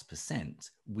 90+%,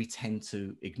 we tend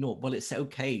to ignore. Well, it's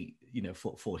okay,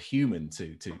 for a human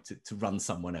to run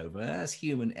someone over. That's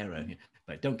human error,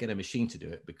 but don't get a machine to do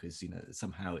it because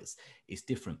somehow it's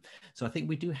different. So I think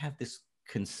we do have this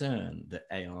concern that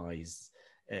AI's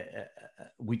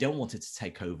we don't want it to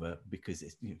take over because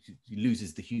it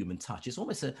loses the human touch. It's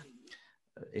almost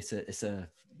it's a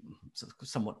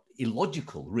somewhat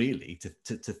illogical, really,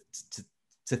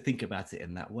 to think about it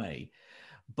in that way.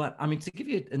 But I mean, to give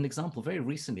you an example, very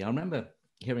recently, I remember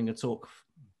hearing a talk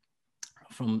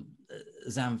from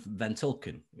Zam Van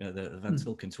Tulken, the Van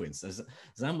Tulken twins.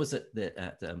 Zam was at the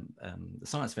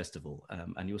Science Festival,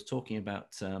 and he was talking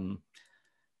about,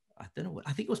 I don't know,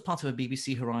 I think it was part of a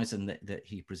BBC Horizon that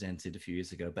he presented a few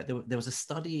years ago, but there was a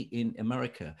study in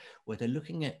America where they're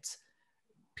looking at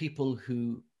people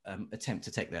who attempt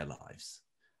to take their lives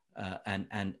and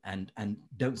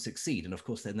don't succeed, and of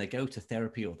course then they go to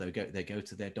therapy or they go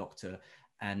to their doctor.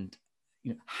 And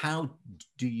how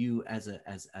do you as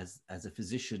a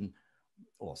physician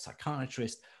or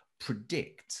psychiatrist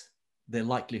predict the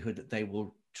likelihood that they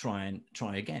will try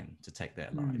again to take their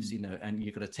lives? And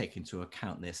you've got to take into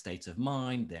account their state of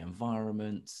mind, their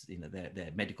environment,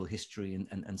 their medical history,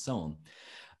 and so on.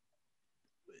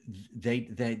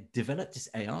 They developed this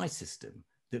AI system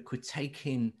that could take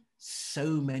in so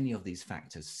many of these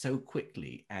factors so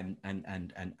quickly and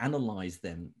analyze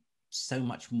them so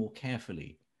much more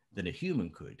carefully than a human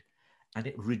could, and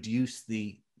it reduced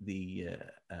the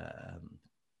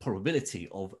probability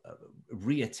of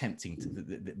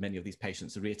reattempting many of these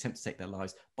patients to reattempt to take their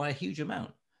lives by a huge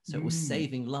amount. So it was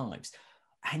saving lives.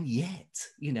 And yet,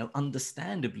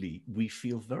 understandably, we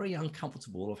feel very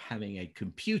uncomfortable of having a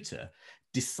computer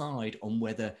decide on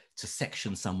whether to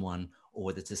section someone or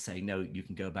whether to say, no, you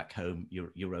can go back home,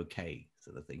 you're okay,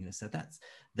 sort of thing. So that's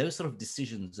those sort of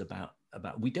decisions about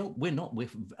we're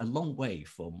a long way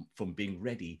from being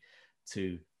ready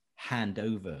to hand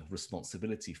over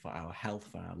responsibility for our health,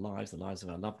 for our lives, the lives of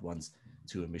our loved ones,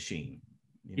 to a machine.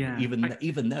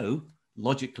 Even though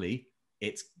logically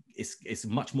it's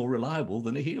much more reliable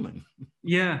than a human.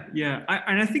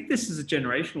 And I think this is a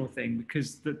generational thing,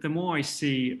 because the more I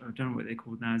see, I don't know what they're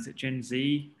called now, is it Gen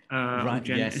Z? Right.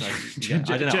 Yes.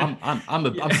 I don't know.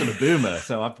 I'm sort of boomer,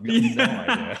 so I've got no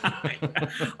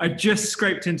idea. I just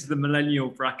scraped into the millennial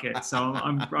bracket, so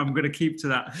I'm going to keep to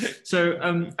that. So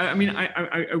I mean,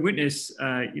 I witness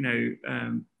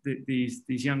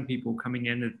these young people coming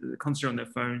in, they're constantly on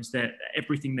their phones. That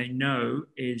everything they know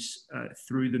is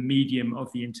through the medium of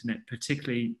the internet,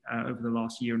 particularly over the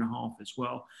last year and a half as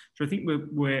well. So I think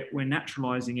we're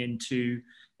naturalizing into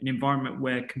an environment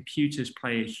where computers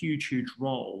play a huge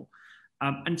role.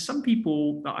 And some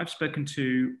people that I've spoken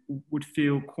to would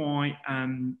feel quite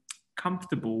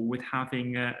comfortable with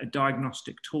having a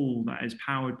diagnostic tool that is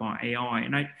powered by AI.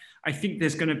 And I think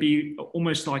there's going to be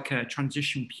almost like a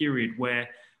transition period where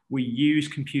we use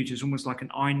computers almost like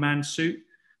an Iron Man suit,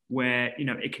 where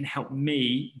it can help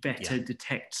me better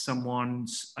detect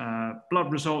someone's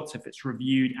blood results if it's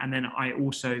reviewed, and then I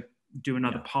also do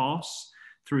another pass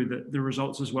through the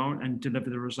results as well, and deliver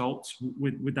the results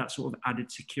with that sort of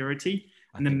added security.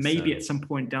 And then maybe at some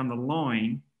point down the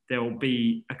line, there will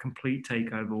be a complete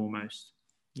takeover almost.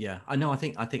 Yeah, I know. I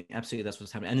think absolutely that's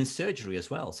what's happening, and in surgery as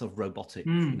well. Sort of robotic,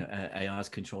 AI is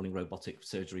controlling robotic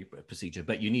surgery procedure,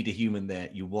 but you need a human there.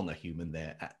 You want a human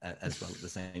there as well at the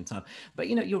same time. But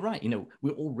you're right.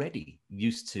 We're already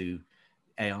used to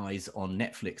AIs on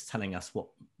Netflix telling us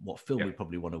what film we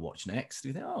probably want to watch next.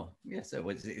 We think, oh yeah, so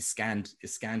it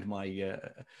scanned my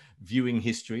viewing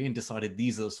history and decided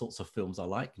these are the sorts of films I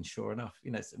like, and sure enough,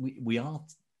 we are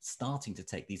starting to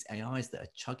take these AIs that are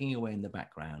chugging away in the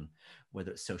background, whether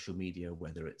it's social media,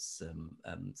 whether it's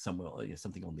somewhere,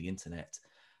 something on the internet,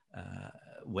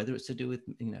 whether it's to do with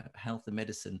health and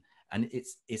medicine, and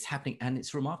it's happening, and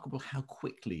it's remarkable how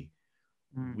quickly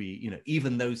we,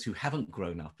 even those who haven't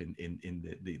grown up in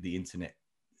the internet,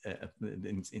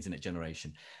 the internet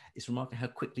generation, it's remarkable how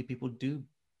quickly people do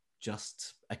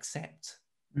just accept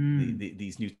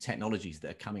these new technologies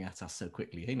that are coming at us so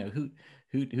quickly.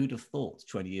 Who'd have thought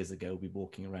 20 years ago we'd be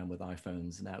walking around with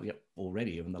iPhones? Now,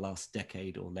 already in the last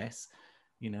decade or less,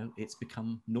 it's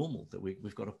become normal that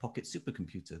we've got a pocket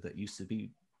supercomputer that used to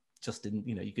be just in,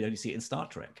 you could only see it in Star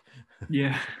Trek.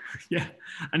 Yeah.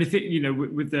 And I think,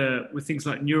 with things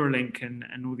like Neuralink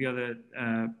and all the other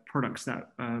products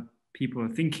that people are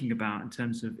thinking about in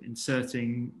terms of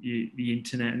inserting the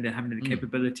internet, and they're having the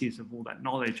capabilities of all that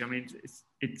knowledge. I mean,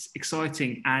 it's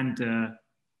exciting and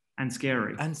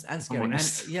scary. And scary.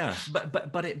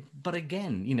 But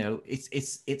again,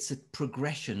 it's a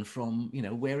progression from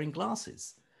wearing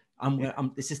glasses.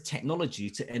 This is technology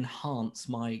to enhance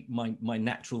my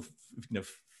natural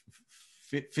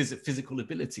physical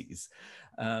abilities.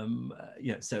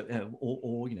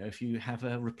 If you have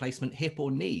a replacement hip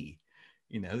or knee,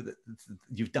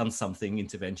 you've done something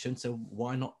intervention, so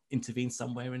why not intervene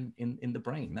somewhere in the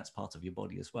brain? That's part of your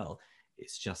body as well.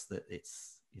 It's just that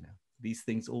these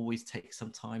things always take some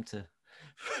time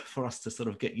for us to sort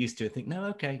of get used to it. Think,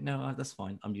 no, that's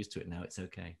fine. I'm used to it now. It's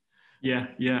okay.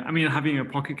 Yeah. I mean, having a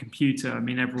pocket computer, I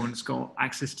mean, everyone's got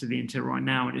access to the internet right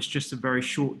now, and it's just a very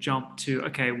short jump to,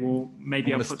 okay, well,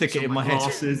 maybe I'll put stick it in my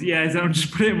glasses. Head. Yeah, so I'll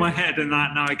just put it in my head, and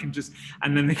now I can just,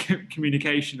 and then the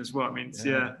communication as well. I mean,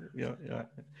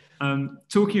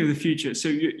 talking of the future, so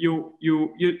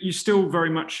you're still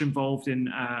very much involved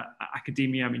in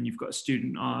academia. I mean, you've got a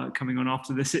student coming on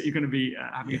after this that you're going to be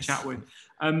having a chat with.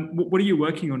 What are you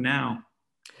working on now?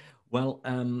 Well,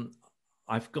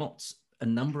 I've got a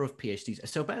number of PhDs.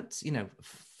 So about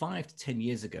 5 to 10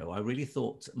 years ago, I really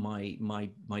thought my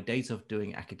days of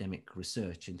doing academic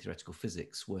research in theoretical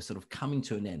physics were sort of coming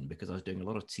to an end, because I was doing a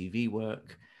lot of TV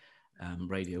work,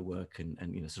 radio work, and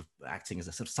sort of acting as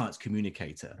a sort of science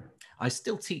communicator. I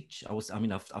still teach.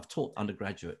 I've taught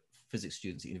undergraduate physics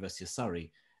students at the University of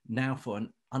Surrey now for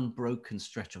an unbroken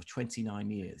stretch of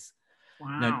 29 years.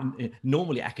 Wow. Now,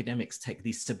 normally academics take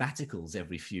these sabbaticals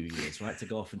every few years, right, to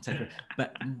go off and take.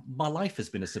 But my life has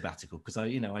been a sabbatical, because I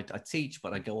teach,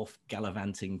 but I go off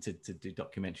gallivanting to do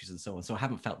documentaries and so on. So I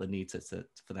haven't felt the need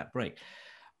for that break.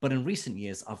 But in recent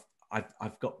years,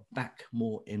 I've got back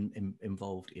more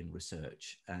involved in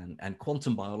research, and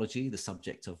quantum biology, the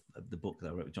subject of the book that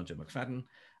I wrote with John J. McFadden,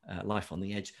 Life on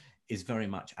the Edge, is very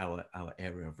much our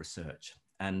area of research.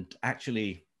 And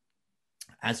actually,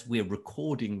 as we're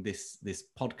recording this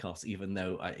podcast, even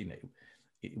though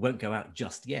it won't go out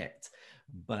just yet,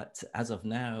 but as of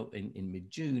now, in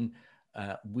mid-June,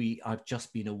 I've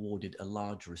just been awarded a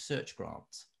large research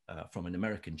grant from an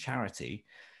American charity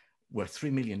worth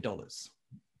 $3 million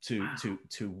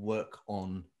to work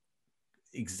on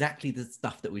exactly the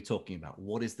stuff that we're talking about.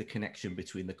 What is the connection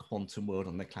between the quantum world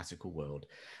and the classical world?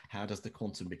 How does the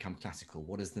quantum become classical?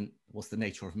 What's the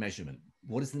nature of measurement?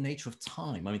 What is the nature of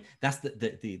time? I mean, that's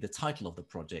the title of the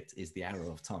project is The Arrow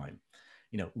of Time.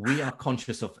 We are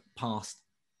conscious of past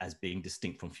as being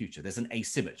distinct from future. There's an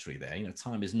asymmetry there.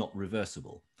 Time is not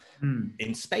reversible.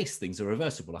 In space, things are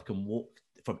reversible. I can walk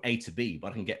from A to B, but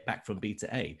I can get back from B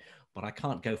to A. But I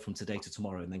can't go from today to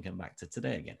tomorrow and then come back to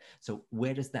today again. So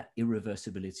where does that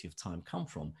irreversibility of time come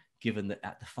from, given that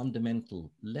at the fundamental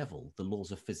level, the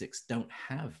laws of physics don't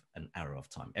have an arrow of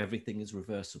time? Everything is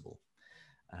reversible.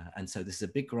 And so this is a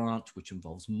big grant which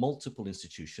involves multiple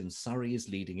institutions. Surrey is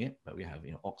leading it, but we have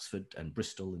Oxford and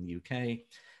Bristol in the UK,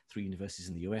 3 universities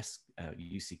in the US,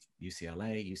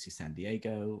 UCLA, UC San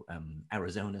Diego,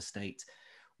 Arizona State.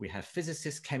 We have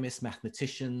physicists, chemists,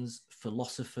 mathematicians,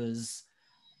 philosophers,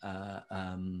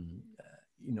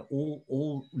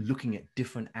 all looking at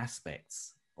different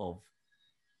aspects of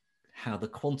how the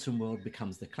quantum world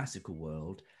becomes the classical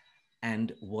world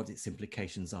and what its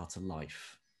implications are to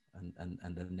life.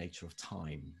 and the nature of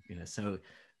time. So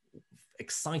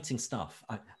exciting stuff.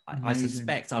 I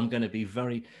suspect I'm going to be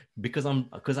because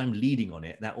I'm leading on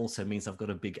it. That also means I've got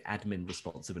a big admin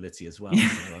responsibility as well.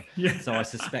 So I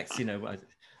suspect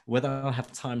whether I'll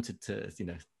have time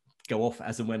to go off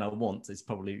as and when I want is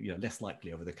probably less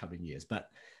likely over the coming years. But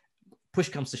push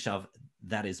comes to shove,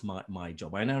 that is my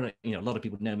job. I know a lot of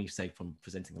people know me, say, from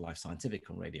presenting the Life Scientific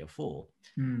on Radio 4,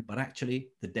 but actually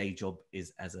the day job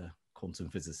is as a quantum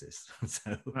physicist.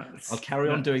 So I'll carry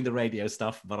on doing the radio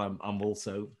stuff, but I'm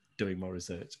also doing my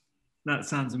research. That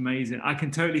sounds amazing. I can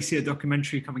totally see a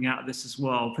documentary coming out of this as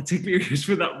well, particularly just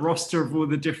with that roster of all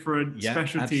the different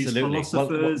specialties, absolutely.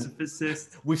 Philosophers,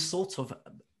 physicists. We've sort of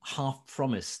half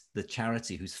promised the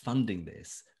charity who's funding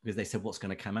this, because they said what's going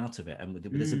to come out of it, and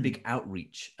there's a big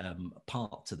outreach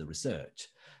part to the research,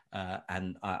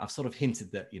 and I've sort of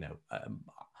hinted that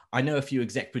I know a few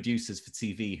exec producers for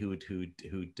TV who'd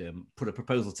put a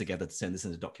proposal together to send this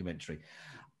in a documentary.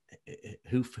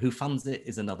 Who funds it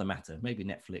is another matter. Maybe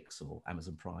Netflix or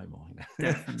Amazon Prime, or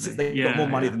since they've got more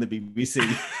money than the BBC.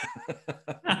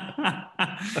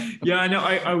 Yeah, I know.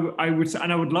 I would,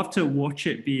 and I would love to watch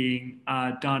it being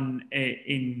done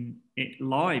in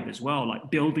live as well,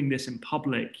 like building this in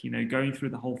public. Going through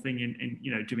the whole thing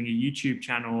and doing a YouTube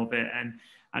channel of it, and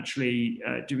actually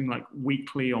doing like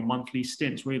weekly or monthly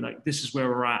stints where you're like, this is where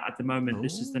we're at the moment.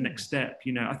 This is the next step.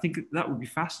 I think that would be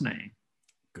fascinating.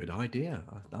 Good idea.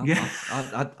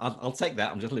 I'll take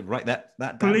that. I'm just going to write that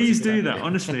down. Please do that.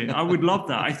 Honestly, I would love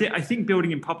that. I think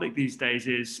building in public these days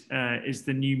is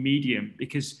the new medium,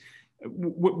 because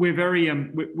we're very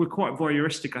we're quite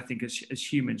voyeuristic, I think,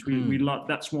 as humans. We love,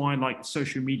 that's why like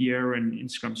social media and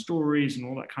Instagram stories and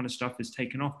all that kind of stuff is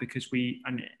taken off, because we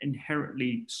are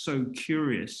inherently so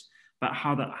curious about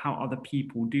how other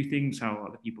people do things, how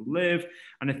other people live.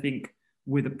 And I think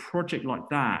with a project like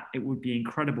that, it would be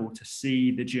incredible to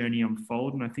see the journey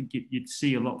unfold. And I think you'd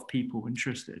see a lot of people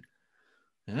interested.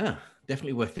 Yeah,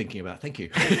 definitely worth thinking about. Thank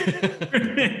you.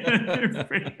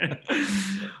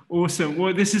 Awesome.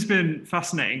 Well, this has been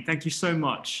fascinating. Thank you so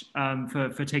much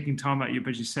for taking time out of your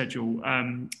busy schedule.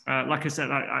 Like I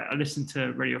said, I listened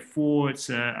to Radio 4.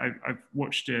 I've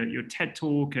watched your TED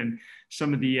Talk and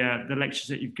some of the lectures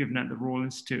that you've given at the Royal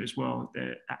Institute as well.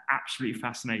 They're absolutely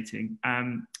fascinating.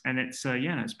 And it's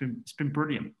been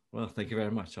brilliant. Well, thank you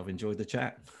very much. I've enjoyed the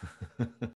chat.